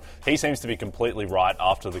 so he seems to be completely right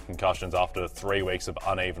after the concussions, after 3 weeks of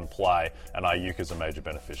uneven play, and Ayuk is a major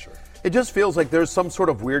beneficiary. It just feels like there's some sort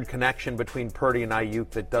of weird connection between Purdy and Ayuk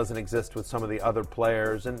that doesn't exist with some of the other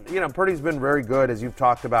players. And, Purdy's been very good, as you've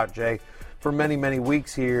talked about, Jay, for many, many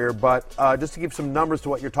weeks here. But just to give some numbers to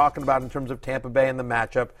what you're talking about in terms of Tampa Bay and the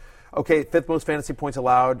matchup, okay, 5th most fantasy points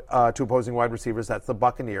allowed to opposing wide receivers. That's the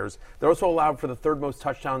Buccaneers. They're also allowed for the 3rd most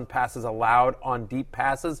touchdown passes allowed on deep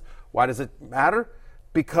passes. Why does it matter?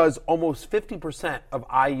 Because almost 50% of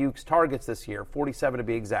Ayuk's targets this year, 47 to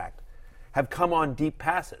be exact, have come on deep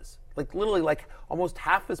passes. Literally, almost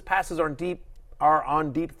half his passes are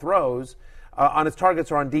on deep throws. On his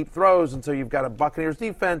targets are on deep throws, and so you've got a Buccaneers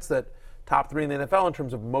defense that top 3 in the NFL in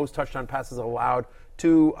terms of most touchdown passes allowed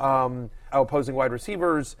to opposing wide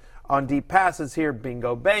receivers on deep passes here.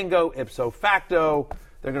 Bingo, bango, ipso facto.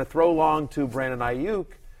 They're going to throw long to Brandon Ayuk.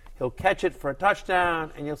 He'll catch it for a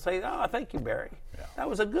touchdown, and you'll say, "Oh, thank you, Barry." That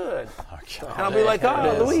was a good. And I'll be like,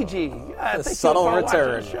 Luigi, thank subtle you for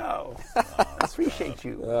return. watching the show. I appreciate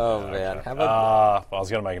you. Oh, man. I was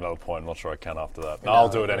going to make another point. I'm not sure I can after that. No, I'll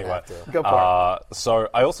do it anyway. Go for it. So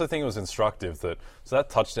I also think it was instructive that that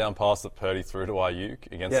touchdown pass that Purdy threw to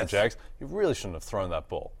Ayuk against the Jags, he really shouldn't have thrown that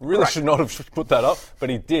ball. He really should not have put that up, but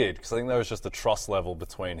he did, because I think there was just a trust level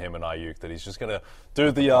between him and Ayuk that he's just going to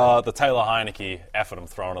do the Taylor Heineke effort. I'm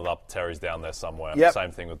throwing it up. Terry's down there somewhere. Yep.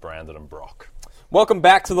 Same thing with Brandon and Brock. Welcome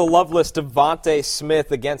back to the love list. Devontae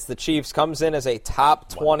Smith against the Chiefs comes in as a top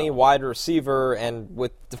 20 wide receiver. And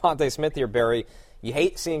with Devontae Smith here, Barry, you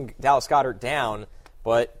hate seeing Dallas Goedert down,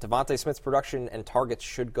 but Devontae Smith's production and targets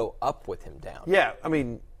should go up with him down. Yeah, I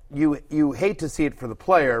mean, you hate to see it for the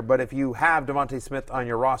player, but if you have Devontae Smith on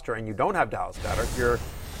your roster and you don't have Dallas Goedert,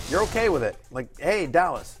 you're okay with it. Like, hey,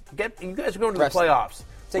 Dallas, you guys are going to the playoffs.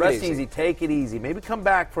 Rest easy. Take it easy. Maybe come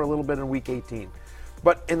back for a little bit in Week 18.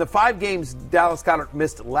 But in the 5 games Dallas Goedert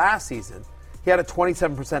missed last season, he had a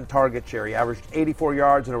 27% target share. He averaged 84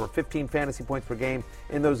 yards and over 15 fantasy points per game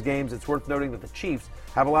in those games. It's worth noting that the Chiefs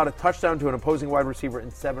have allowed a touchdown to an opposing wide receiver in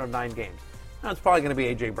 7 of 9 games. Now, it's probably going to be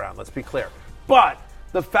A.J. Brown, let's be clear. But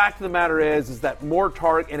the fact of the matter is that more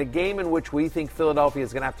target in a game in which we think Philadelphia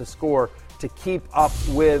is going to have to score to keep up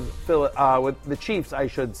with the Chiefs, I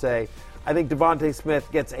should say, I think Devontae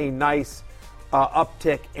Smith gets a nice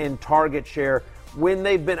uptick in target share when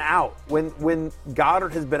they've been out. When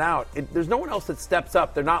Goddard has been out, there's no one else that steps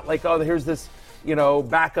up. They're not like, here's this,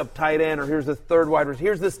 backup tight end, or here's this third wide receiver.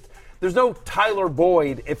 Here's this. There's no Tyler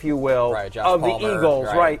Boyd, if you will, of Palmer, the Eagles,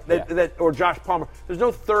 right? Or Josh Palmer. There's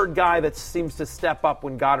no third guy that seems to step up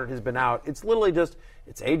when Goddard has been out. It's literally just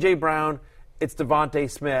it's A.J. Brown, it's Devontae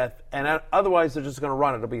Smith, and otherwise they're just going to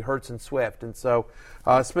run it. It'll be Hurts and Swift, and so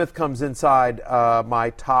Smith comes inside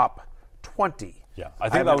my top 20. Yeah, I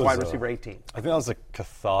think that was wide receiver 18. I think that was a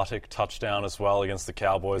cathartic touchdown as well against the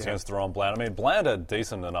Cowboys, against Deron Bland. I mean, Bland had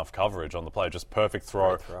decent enough coverage on the play, just perfect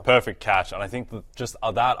throw, perfect catch. And I think that just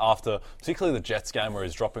that after, particularly the Jets game where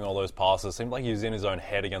he's dropping all those passes, seemed like he was in his own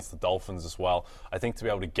head against the Dolphins as well. I think to be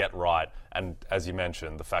able to get right, and as you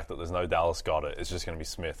mentioned, the fact that there's no Dallas Goedert, it's just going to be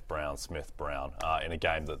Smith, Brown, in a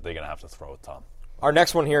game that they're going to have to throw a ton. Our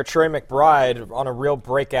next one here, Trey McBride, on a real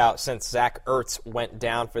breakout since Zach Ertz went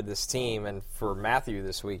down for this team. And for Matthew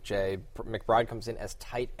this week, Jay, McBride comes in as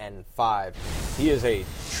tight end 5. He is a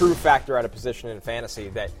true factor at a position in fantasy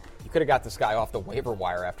that you could have got this guy off the waiver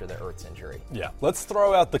wire after the Ertz injury. Yeah, let's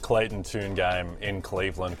throw out the Clayton Tune game in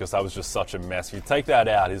Cleveland because that was just such a mess. If you take that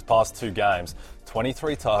out, his past 2 games,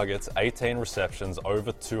 23 targets, 18 receptions,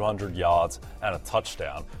 over 200 yards, and a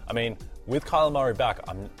touchdown. I mean, with Kyler Murray back,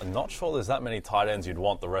 I'm not sure there's that many tight ends you'd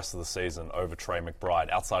want the rest of the season over Trey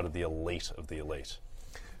McBride outside of the elite of the elite.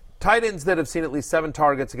 Tight ends that have seen at least 7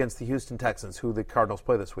 targets against the Houston Texans, who the Cardinals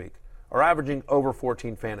play this week, are averaging over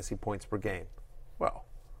 14 fantasy points per game. Well,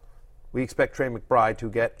 we expect Trey McBride to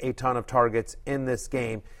get a ton of targets in this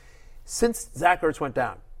game. Since Zach Ertz went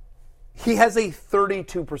down, he has a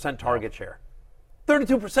 32% target share.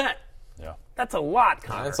 32%. Yeah. That's a lot,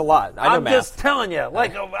 Connor. That's a lot. I know I'm math. just telling you.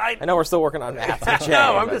 I know we're still working on math.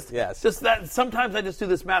 No, I'm just that. Sometimes I just do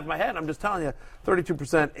this math in my head. I'm just telling you,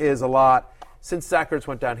 32% is a lot. Since Zach Ertz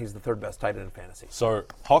went down, he's the 3rd best tight end in fantasy. So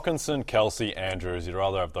Hockenson, Kelsey, Andrews, you'd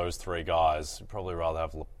rather have those 3 guys. You'd probably rather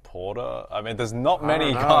have Laporta. I mean, there's not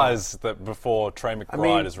many guys that before Trey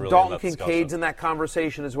McBride is really Dalton in that discussion. Kincaid's in that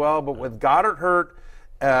conversation as well, but with Goddard hurt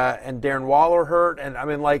and Darren Waller hurt, and I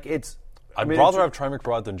mean, like I'd rather have Trey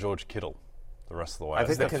McBride than George Kittle the rest of the way. I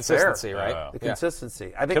think the consistency, right? Yeah. The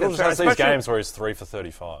consistency. I think Kittle just has these games where he's 3 for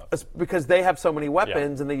 35. Because they have so many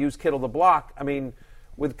weapons and they use Kittle to block. I mean,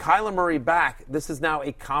 with Kyler Murray back, this is now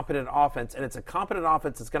a competent offense, and it's a competent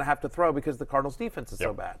offense that's going to have to throw because the Cardinals' defense is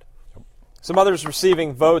so bad. Some others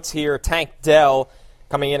receiving votes here. Tank Dell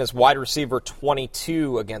coming in as wide receiver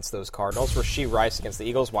 22 against those Cardinals. Rashee Rice against the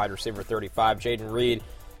Eagles, wide receiver 35. Jaden Reed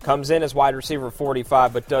comes in as wide receiver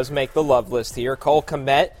 45, but does make the love list here. Cole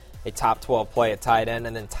Kmet, a top 12 play at tight end,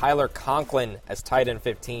 and then Tyler Conklin as tight end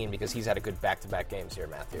 15 because he's had a good back-to-back games here,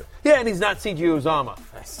 Matthew. Yeah, and he's not C.J. Uzomah.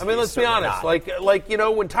 I mean, let's be honest. Like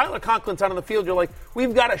when Tyler Conklin's out on the field, you're like,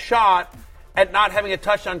 we've got a shot at not having a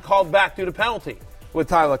touchdown called back due to penalty with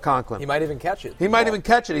Tyler Conklin. He might even catch it.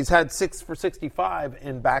 He's had 6 for 65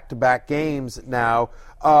 in back-to-back games now.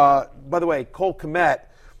 By the way, Cole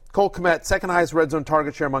Kmet, second highest red zone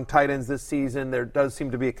target share among tight ends this season. There does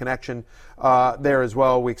seem to be a connection there as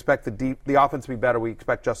well. We expect the offense to be better. We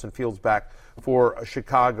expect Justin Fields back for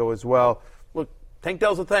Chicago as well. Look, Tank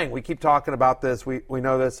Dell's a thing. We keep talking about this. We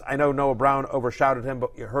know this. I know Noah Brown overshadowed him,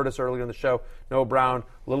 but you heard us earlier in the show. Noah Brown,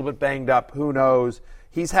 a little bit banged up. Who knows?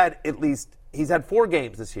 He's had 4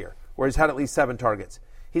 games this year where he's had at least 7 targets.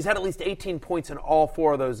 He's had at least 18 points in all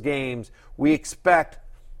 4 of those games. We expect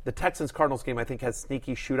the Texans-Cardinals game, I think, has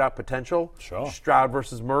sneaky shootout potential. Sure. Stroud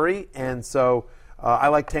versus Murray. And so I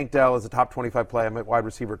like Tank Dell as a top 25 play. I'm at wide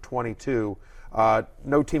receiver 22.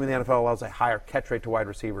 No team in the NFL allows a higher catch rate to wide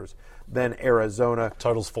receivers than Arizona.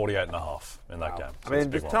 Total's 48.5 in that game. So I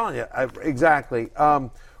mean, just telling you. Exactly.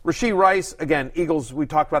 Rashee Rice, again, Eagles, we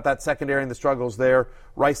talked about that secondary and the struggles there.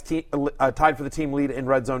 Rice tied for the team lead in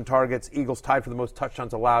red zone targets. Eagles tied for the most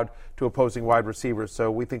touchdowns allowed to opposing wide receivers. So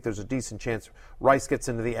we think there's a decent chance Rice gets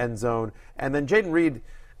into the end zone. And then Jaden Reed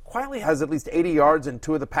quietly has at least 80 yards in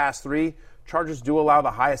 2 of the past 3. Chargers do allow the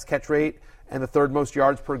highest catch rate and the 3rd most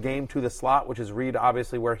yards per game to the slot, which is Reed,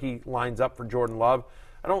 obviously, where he lines up for Jordan Love.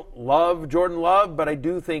 I don't love Jordan Love, but I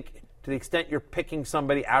do think to the extent you're picking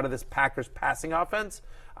somebody out of this Packers passing offense,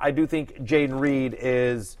 I do think Jaden Reed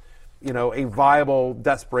is, a viable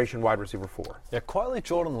desperation wide receiver 4. Yeah, quietly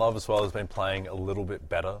Jordan Love as well has been playing a little bit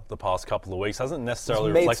better the past couple of weeks. Hasn't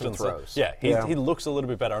necessarily made reflected some on throws. He looks a little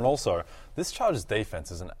bit better. And also, this Chargers defense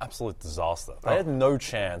is an absolute disaster. They had no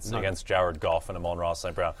chance against Jared Goff and Amon-Ra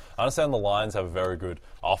St. Brown. I understand the Lions have a very good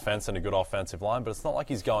offense and a good offensive line, but it's not like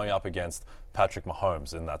he's going up against Patrick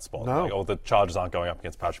Mahomes in that spot. No. Or the Chargers aren't going up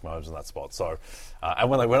against Patrick Mahomes in that spot. So, and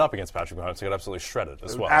when they went up against Patrick Mahomes, they got absolutely shredded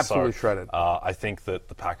as well. Absolutely shredded. I think that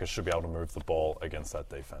the Packers should be able to move the ball against that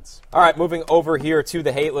defense. All right, moving over here to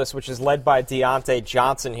the hate list, which is led by Deontay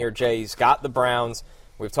Johnson here, Jay. He's got the Browns.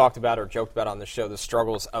 We've talked about or joked about on the show the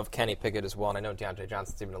struggles of Kenny Pickett as well, and I know Deontay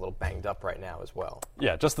Johnson's even a little banged up right now as well.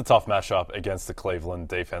 Yeah, just a tough matchup against the Cleveland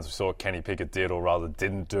defense. We saw what Kenny Pickett did, or rather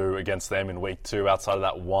didn't do, against them in Week 2 outside of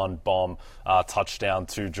that one bomb touchdown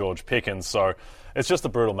to George Pickens. So it's just a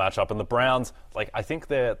brutal matchup. And the Browns, I think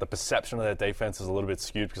the perception of their defense is a little bit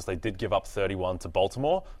skewed because they did give up 31 to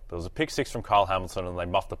Baltimore. There was a pick 6 from Kyle Hamilton, and they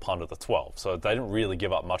muffed a punt at the 12. So they didn't really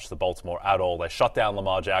give up much to Baltimore at all. They shut down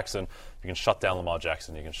Lamar Jackson. If you can shut down Lamar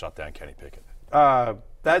Jackson, you can shut down Kenny Pickett.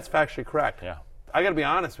 That's factually correct. Yeah. I got to be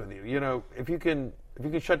honest with you. If you can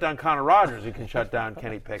shut down Connor Rogers, you can shut down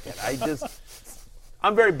Kenny Pickett.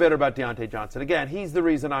 I'm very bitter about Deontay Johnson. Again, he's the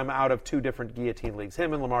reason I'm out of 2 different guillotine leagues.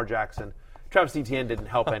 Him and Lamar Jackson. Travis Etienne didn't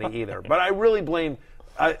help any either. But I really blame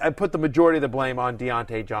I put the majority of the blame on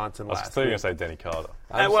Deontay Johnson last week. I was going to say Denny Carter.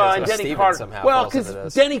 And Denny Carter. Well,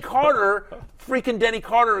 because Denny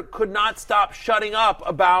Carter could not stop shutting up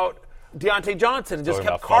about Deontay Johnson and just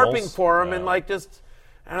kept carping for him and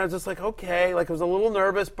I was just like, okay, I was a little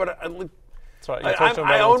nervous, but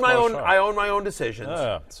I own my own decisions.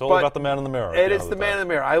 Yeah, it's all about the man in the mirror. It is the man in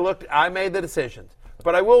the mirror. I made the decisions.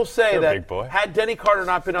 But I will say that had Denny Carter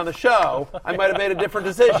not been on the show, I might have made a different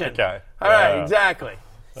decision. Okay. All right, exactly.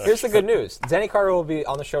 Here's the good news. Denny Carter will be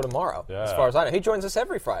on the show tomorrow, as far as I know. He joins us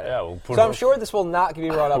every Friday. Yeah, I'm sure this will not be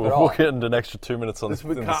brought up at all. We'll get into an extra 2 minutes on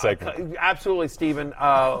in the segment. Absolutely, Stephen.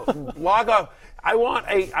 Log off. I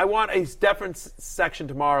want a deference section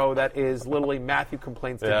tomorrow that is literally Matthew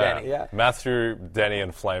complains to Denny. Yeah. Matthew, Denny,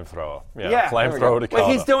 and Flamethrower. Flamethrower to Carter. Well,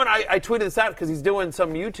 he's doing. I tweeted this out because he's doing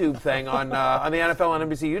some YouTube thing on the NFL on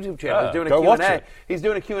NBC YouTube channel. He's doing a Q&A. He's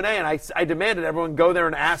doing a Q&A, and I demanded everyone go there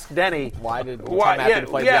and ask Denny why do you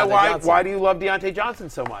love Deontay Johnson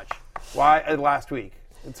so much? Why last week?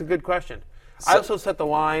 It's a good question. I also set the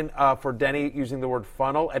line for Denny using the word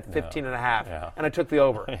funnel at 15.5, and I took the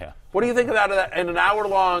over. Yeah. What do you think of that in an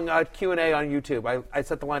hour-long Q&A on YouTube? I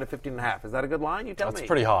set the line at 15.5. Is that a good line? You tell me. That's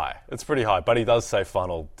pretty high. It's pretty high, but he does say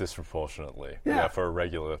funnel disproportionately for a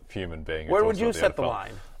regular human being. Where would you set the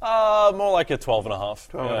line? More like a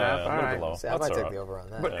 12.5. 12.5. All right. See, I might take the over on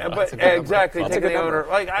that. But exactly, taking the over.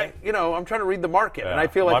 I'm trying to read the market, and I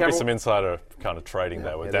feel like might be some insider kind of trading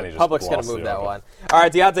there with Denny. The public's going to move that one. All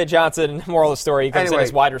right, Deontay Johnson, moral of the story. He comes in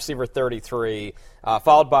as wide receiver 33,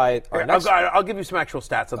 followed by our next. I'll give you some actual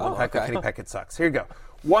stats on the fact that Kenny Pickett sucks. Here you go.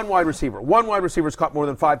 One wide receiver's caught more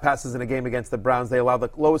than 5 passes in a game against the Browns. They allow the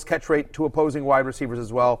lowest catch rate to opposing wide receivers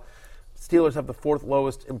as well. Steelers have the 4th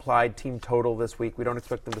lowest implied team total this week. We don't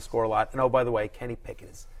expect them to score a lot. And, oh, by the way, Kenny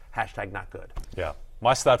Pickett is #not good. Yeah.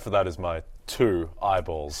 My stat for that is my 2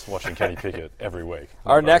 eyeballs watching Kenny Pickett every week.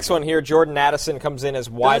 Our next one here, Jordan Addison comes in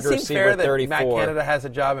as wide receiver 34. Does it seem fair that Matt Canada has a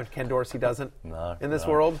job and Ken Dorsey doesn't in this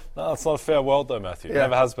world? No, it's not a fair world, though, Matthew. Yeah.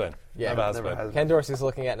 Never has been. Yeah, never has been. Ken Dorsey's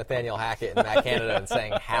looking at Nathaniel Hackett and Matt Canada and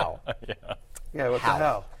saying, how? Yeah, what the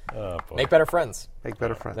hell? Oh, Make better friends. Make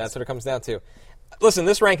better friends. That's what it comes down to. Listen,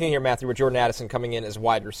 this ranking here, Matthew, with Jordan Addison coming in as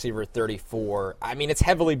wide receiver 34, I mean, it's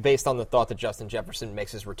heavily based on the thought that Justin Jefferson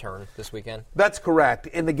makes his return this weekend. That's correct.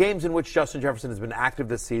 In the games in which Justin Jefferson has been active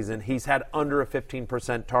this season, he's had under a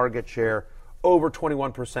 15% target share over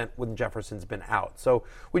 21% when Jefferson's been out. So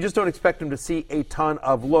we just don't expect him to see a ton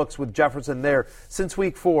of looks with Jefferson there. Since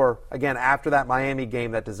week 4, again, after that Miami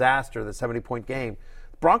game, that disaster, the 70-point game,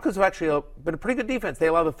 Broncos have actually been a pretty good defense. They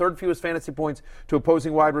allow the 3rd fewest fantasy points to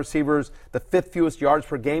opposing wide receivers, the 5th fewest yards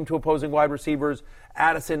per game to opposing wide receivers.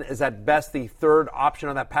 Addison is at best the 3rd option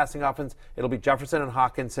on that passing offense. It'll be Jefferson and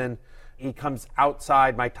Hawkinson. He comes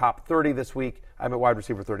outside my top 30 this week. I'm at wide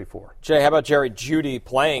receiver 34. Jay, how about Jerry Jeudy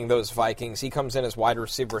playing those Vikings? He comes in as wide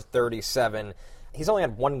receiver 37. He's only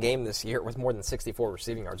had 1 game this year with more than 64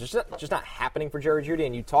 receiving yards. It's just not happening for Jerry Jeudy.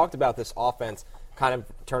 And you talked about this offense kind of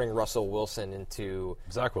turning Russell Wilson into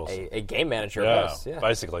Zach Wilson. A game manager. Yeah,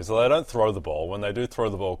 basically. So they don't throw the ball. When they do throw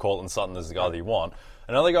the ball, Cortland Sutton is the guy that you want.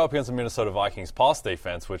 And now they go up against the Minnesota Vikings pass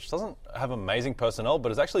defense, which doesn't have amazing personnel, but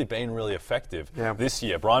has actually been really effective this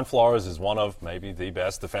year. Brian Flores is one of maybe the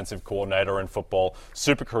best defensive coordinator in football,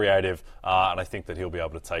 super creative, and I think that he'll be able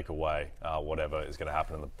to take away whatever is going to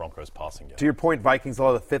happen in the Broncos passing game. To your point, Vikings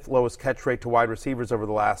allow the 5th lowest catch rate to wide receivers over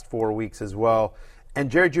the last 4 weeks as well. And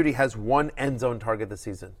Jerry Jeudy has 1 end zone target this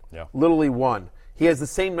season. Yeah. Literally 1. He has the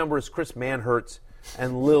same number as Chris Manhertz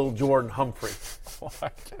and Lil Jordan Humphrey.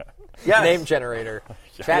 Yes. Name generator.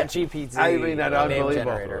 Chat GPT. I mean, that's name unbelievable.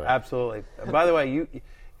 generator. Absolutely. By the way,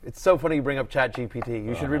 it's so funny you bring up Chat GPT.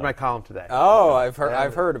 You should read my column today. Oh, I've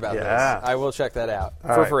heard about this. I will check that out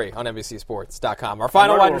for free on NBCSports.com. Our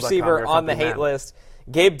final wide receiver on the hate list,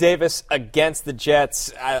 Gabe Davis against the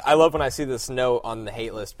Jets. I love when I see this note on the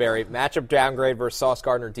hate list, Barry. Matchup downgrade versus Sauce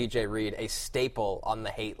Gardner, DJ Reed, a staple on the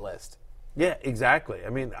hate list. Yeah, exactly. I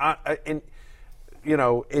mean,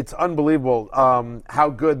 it's unbelievable how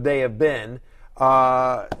good they have been.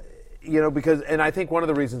 Because I think one of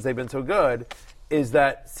the reasons they've been so good is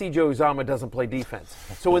that C.J. Uzomah doesn't play defense.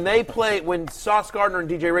 So when Sauce Gardner and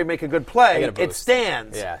DJ Reed make a good play, it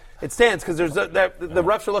stands. Yeah. It stands because the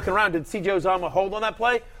refs are looking around. Did C.J. Uzomah hold on that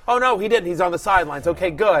play? Oh no, he didn't. He's on the sidelines.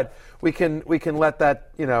 Okay, good. We can let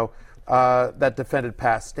that that defended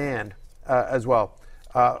pass stand as well.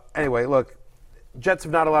 Anyway, look, Jets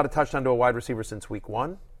have not allowed a touchdown to a wide receiver since week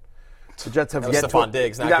 1. The Jets have yet Stephon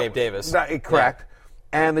Diggs, not Gabe Davis. Correct. Yeah.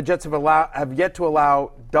 And the Jets have yet to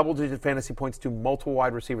allow double-digit fantasy points to multiple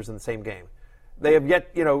wide receivers in the same game. They have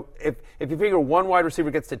yet, if you figure one wide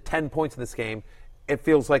receiver gets to 10 points in this game, it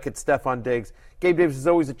feels like it's Stephon Diggs. Gabe Davis is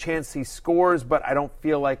always a chance he scores, but I don't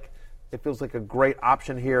feel like it feels like a great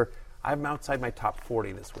option here. I'm outside my top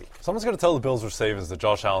 40 this week. Someone's going to tell the Bills receivers that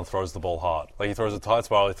Josh Allen throws the ball hard. Like, he throws a tight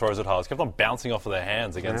spiral, he throws it hard. It's kept on bouncing off of their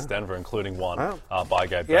hands against Denver, including one by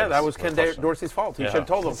Gabe Davis. Yeah, that was Ken Dorsey's fault. He should have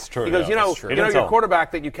told him. That's true. He goes, your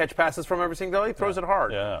quarterback that you catch passes from every single day, he throws it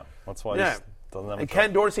hard. Yeah, that's why he's done that. And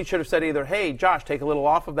Ken Dorsey should have said either, hey, Josh, take a little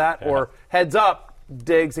off of that, or heads up,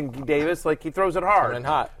 Diggs and Davis, like he throws it hard. And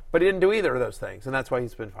hot. But he didn't do either of those things, and that's why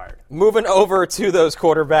he's been fired. Moving over to those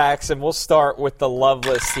quarterbacks, and we'll start with the love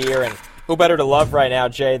list here. And who better to love right now,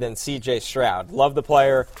 Jay, than C.J. Stroud? Love the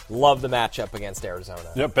player, love the matchup against Arizona.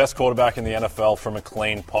 Yep, best quarterback in the NFL from a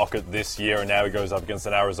clean pocket this year, and now he goes up against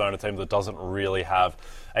an Arizona team that doesn't really have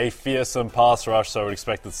a fearsome pass rush, so I would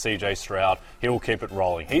expect that C.J. Stroud, he will keep it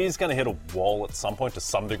rolling. He's going to hit a wall at some point to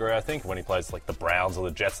some degree, I think, when he plays like the Browns or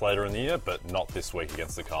the Jets later in the year, but not this week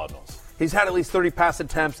against the Cardinals. He's had at least 30 pass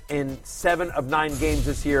attempts in 7 of 9 games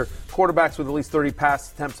this year. Quarterbacks with at least 30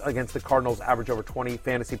 pass attempts against the Cardinals average over 20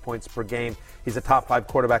 fantasy points per game. He's a top 5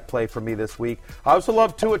 quarterback play for me this week. I also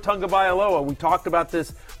love Tua Tagovailoa. We talked about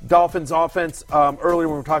this Dolphins offense earlier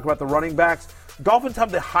when we were talking about the running backs. Dolphins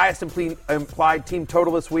have the highest implied team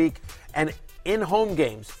total this week, and in home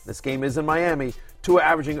games, this game is in Miami, Tua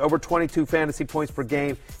averaging over 22 fantasy points per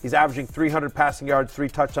game. He's averaging 300 passing yards, 3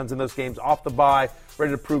 touchdowns in those games. Off the bye,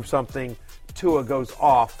 ready to prove something. Tua goes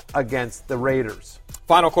off against the Raiders.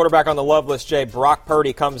 Final quarterback on the love list, Jay. Brock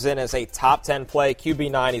Purdy comes in as a top 10 play,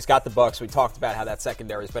 QB9. He's got the Bucs. We talked about how that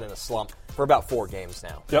secondary has been in a slump for about 4 games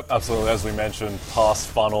now. Yep, absolutely. As we mentioned, pass,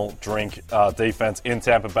 funnel, drink defense in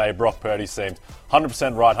Tampa Bay. Brock Purdy seemed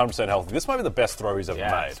 100% right, 100% healthy. This might be the best throw he's ever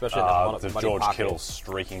made. Especially the George Kittle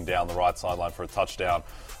streaking down the right sideline for a touchdown.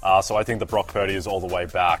 So I think that Brock Purdy is all the way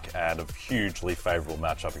back and a hugely favorable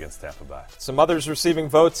matchup against Tampa Bay. Some others receiving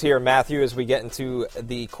votes here, Matthew, as we get into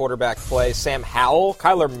the quarterback play. Sam Howell,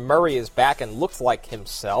 Kyler Murray is back and looked like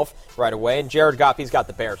himself right away. And Jared Goff, he's got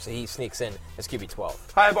the Bears, so he sneaks in as QB12.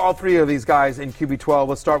 I have all 3 of these guys in QB12.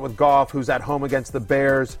 Let's start with Goff, who's at home against the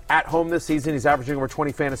Bears. At home this season, he's averaging over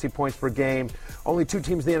 20 fantasy points per game. Only 2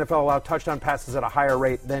 teams in the NFL allow touchdown passes at a higher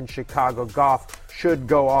rate than Chicago. Goff should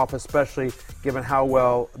go off, especially given how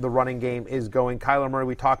well the running game is going. Kyler Murray,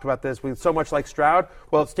 we talked about this. With so much like Stroud,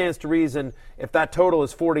 well, it stands to reason if that total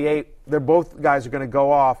is 48, both guys are going to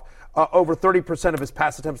go off. Over 30% of his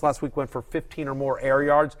pass attempts last week went for 15 or more air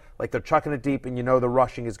yards. Like, they're chucking it deep, and you know the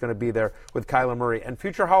rushing is going to be there with Kyler Murray. And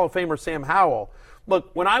future Hall of Famer Sam Howell.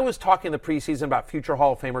 Look, when I was talking in the preseason about future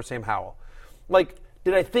Hall of Famer Sam Howell, like,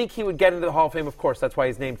 did I think he would get into the Hall of Fame? Of course, that's why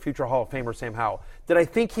he's named future Hall of Famer Sam Howell. Did I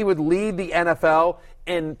think he would lead the NFL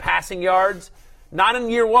in passing yards? Not in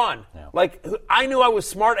year one. Yeah. Like, I knew I was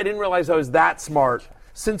smart. I didn't realize I was that smart.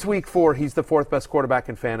 Since week 4, he's the 4th best quarterback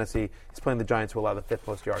in fantasy. He's playing the Giants, who allow the 5th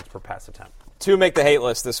most yards per pass attempt. 2 make the hate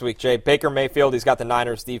list this week, Jay. Baker Mayfield, he's got the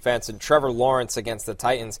Niners defense, and Trevor Lawrence against the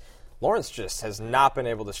Titans. Lawrence just has not been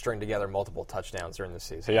able to string together multiple touchdowns during the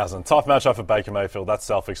season. He hasn't. Tough matchup for Baker Mayfield. That's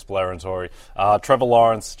self-explanatory. Trevor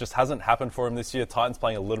Lawrence just hasn't happened for him this year. Titans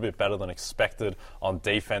playing a little bit better than expected on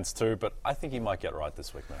defense too, but I think he might get right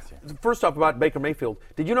this week, Matthew. First off, about Baker Mayfield,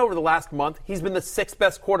 did you know over the last month he's been the 6th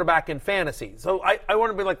best quarterback in fantasy? So I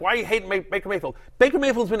want to be like, why are you hating Baker Mayfield? Baker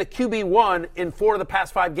Mayfield's been a QB1 in 4 of the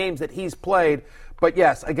past 5 games that he's played. But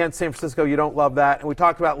yes, against San Francisco, you don't love that. And we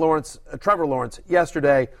talked about Trevor Lawrence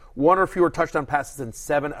yesterday. 1 or fewer touchdown passes in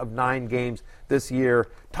 7 of 9 games this year.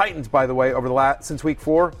 Titans, by the way, since week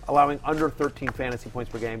 4, allowing under 13 fantasy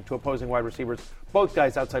points per game to opposing wide receivers. Both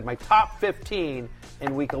guys outside my top 15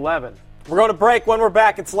 in week 11. We're going to break. When we're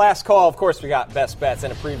back, it's last call. Of course, we got best bets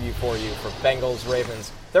and a preview for you for Bengals,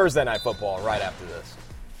 Ravens, Thursday Night Football right after this.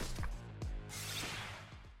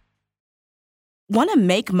 Want to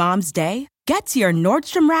make Mom's day? Get to your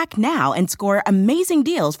Nordstrom Rack now and score amazing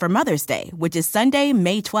deals for Mother's Day, which is Sunday,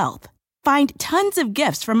 May 12th. Find tons of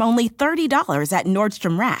gifts from only $30 at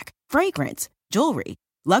Nordstrom Rack. Fragrance, jewelry,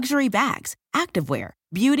 luxury bags, activewear,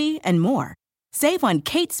 beauty, and more. Save on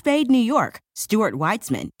Kate Spade New York, Stuart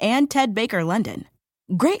Weitzman, and Ted Baker London.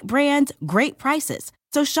 Great brands, great prices.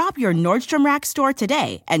 So shop your Nordstrom Rack store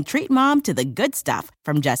today and treat Mom to the good stuff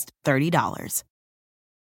from just $30.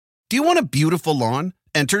 Do you want a beautiful lawn?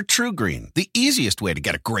 Enter TruGreen, the easiest way to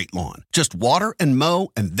get a great lawn. Just water and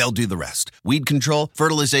mow, and they'll do the rest. Weed control,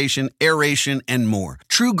 fertilization, aeration, and more.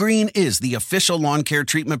 TruGreen is the official lawn care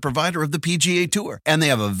treatment provider of the PGA Tour, and they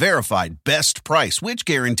have a verified best price, which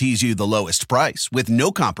guarantees you the lowest price with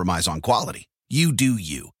no compromise on quality. You do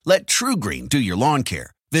you. Let TruGreen do your lawn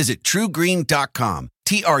care. Visit TruGreen.com,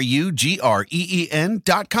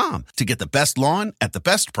 TruGreen.com, to get the best lawn at the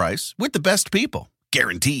best price with the best people.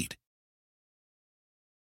 Guaranteed.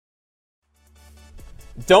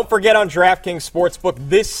 Don't forget, on DraftKings Sportsbook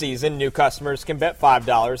this season, new customers can bet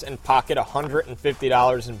 $5 and pocket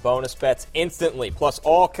 $150 in bonus bets instantly. Plus,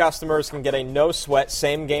 all customers can get a no-sweat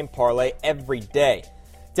same-game parlay every day.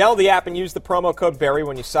 Download the app and use the promo code Barry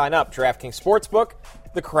when you sign up. DraftKings Sportsbook,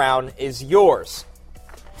 the crown is yours.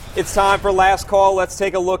 It's time for last call. Let's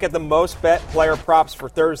take a look at the most bet player props for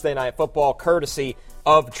Thursday Night Football, courtesy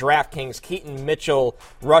of DraftKings. Keaton Mitchell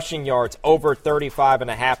rushing yards over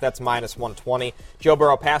 35.5. That's minus 120. Joe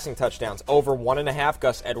Burrow passing touchdowns over 1.5.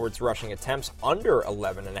 Gus Edwards rushing attempts under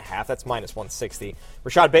 11.5. That's minus 160.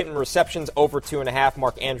 Rashad Bateman receptions over 2.5.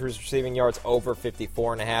 Mark Andrews receiving yards over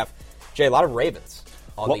 54.5. Jay, a lot of Ravens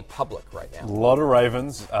on the public right now. A lot of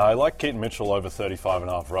Ravens. I like Keaton Mitchell over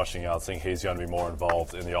 35.5 rushing yards. I think he's going to be more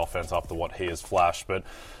involved in the offense after what he has flashed. But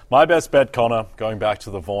my best bet, Connor, going back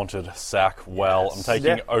to the vaunted sack well, I'm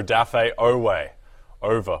taking Odafe Oweh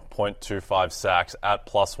over 0.25 sacks at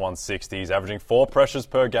plus 160. He's averaging 4 pressures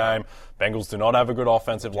per game. Bengals do not have a good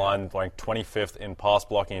offensive line, ranked 25th in pass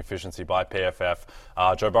blocking efficiency by PFF.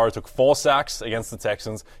 Joe Burrow took 4 sacks against the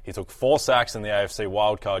Texans. He took 4 sacks in the AFC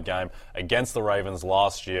wildcard game against the Ravens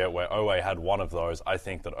last year, where Oweh had one of those. I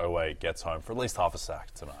think that Oweh gets home for at least half a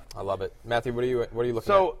sack tonight. I love it. Matthew, what are you looking at?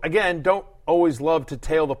 So, again, don't always love to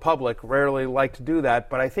tail the public. Rarely like to do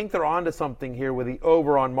that. But I think they're onto something here with the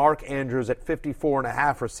over on Mark Andrews at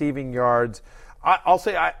 54.5 receiving yards. I'll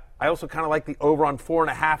say I also kind of like the over on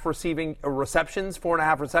 4.5 receptions,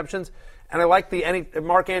 4.5 receptions. And I like the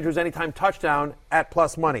Mark Andrews anytime touchdown at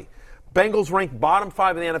plus money. Bengals rank bottom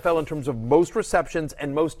 5 in the NFL in terms of most receptions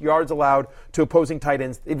and most yards allowed to opposing tight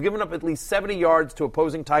ends. They've given up at least 70 yards to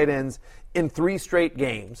opposing tight ends in 3 straight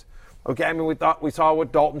games. Okay, I mean, we saw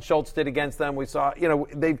what Dalton Schultz did against them. We saw,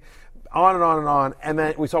 they've on and on and on. And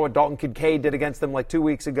then we saw what Dalton Kincaid did against them like 2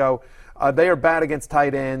 weeks ago. They are bad against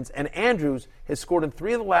tight ends. And Andrews has scored in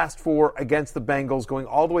 3 of the last 4 against the Bengals, going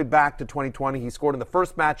all the way back to 2020. He scored in the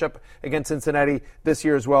first matchup against Cincinnati this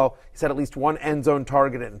year as well. He's had at least 1 end zone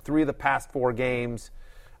target in 3 of the past 4 games.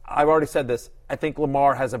 I've already said this. I think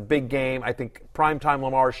Lamar has a big game. I think primetime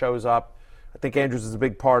Lamar shows up. I think Andrews is a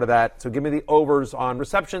big part of that. So give me the overs on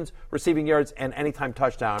receptions, receiving yards, and anytime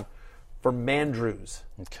touchdown for Mandrews.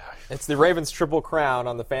 Okay. It's the Ravens Triple Crown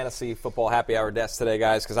on the Fantasy Football Happy Hour desk today,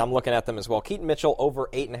 guys, because I'm looking at them as well. Keaton Mitchell over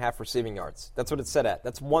 8.5 receiving yards. That's what it's set at.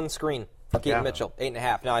 That's one screen for Keaton Mitchell,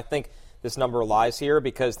 8.5. Now, I think this number lies here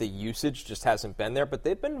because the usage just hasn't been there, but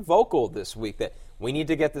they've been vocal this week that we need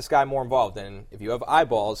to get this guy more involved. And if you have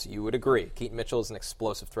eyeballs, you would agree. Keaton Mitchell is an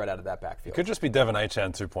explosive threat out of that backfield. It could just be Devin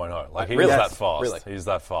Achane 2.0. Like, he's really? that fast. Really? He's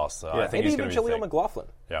that fast. So I think Maybe he's even going to be Jaleel McLaughlin.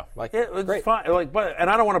 Yeah. Like, It's great. fine. And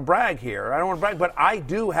I don't want to brag here. But I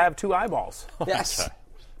do have 2 eyeballs. Yes.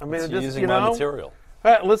 I mean, You're using my material.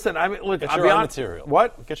 Listen, look. Get I'll your be own honest. material.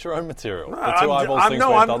 What? Get your own material. The 2 eyeballs things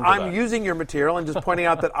no, we've done I'm today. using your material and just pointing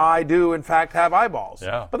out that I do, in fact, have eyeballs.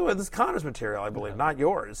 Yeah. By the way, this is Connor's material, I believe, not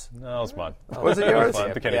yours. No, it was mine. Was it yours?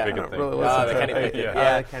 The Kenny Pickett thing. The Kenny Pickett.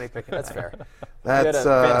 Yeah, Kenny Pickett. That's fair. That's a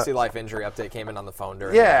Fantasy Life injury update came in on the phone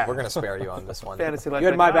during. Yeah. We're going to spare you on this one. Fantasy Life. You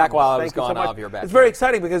had my back while I was Thank you gone. so I'll much. have your back. It's very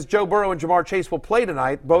exciting because Joe Burrow and Jamar Chase will play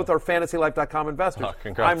tonight. Both are FantasyLife.com investors. Oh,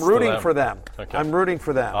 congrats I'm rooting to them. for them. Okay. I'm rooting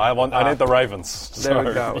for them. I need the Ravens. There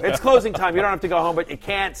we go. It's closing time. You don't have to go home, but you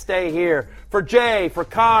can't stay here. For Jay, for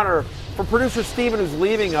Connor, for producer Steven who's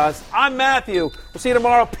leaving us, I'm Matthew. We'll see you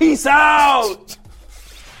tomorrow. Peace out!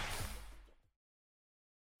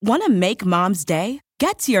 Want to make Mom's Day?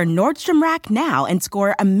 Get to your Nordstrom Rack now and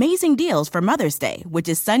score amazing deals for Mother's Day, which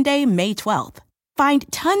is Sunday, May 12th. Find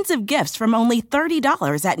tons of gifts from only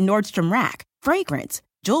 $30 at Nordstrom Rack. Fragrance,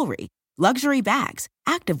 jewelry, luxury bags,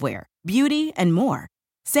 activewear, beauty, and more.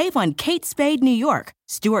 Save on Kate Spade New York,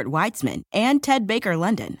 Stuart Weitzman, and Ted Baker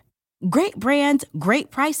London. Great brands, great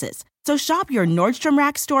prices. So shop your Nordstrom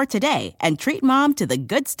Rack store today and treat Mom to the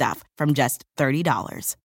good stuff from just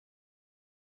 $30.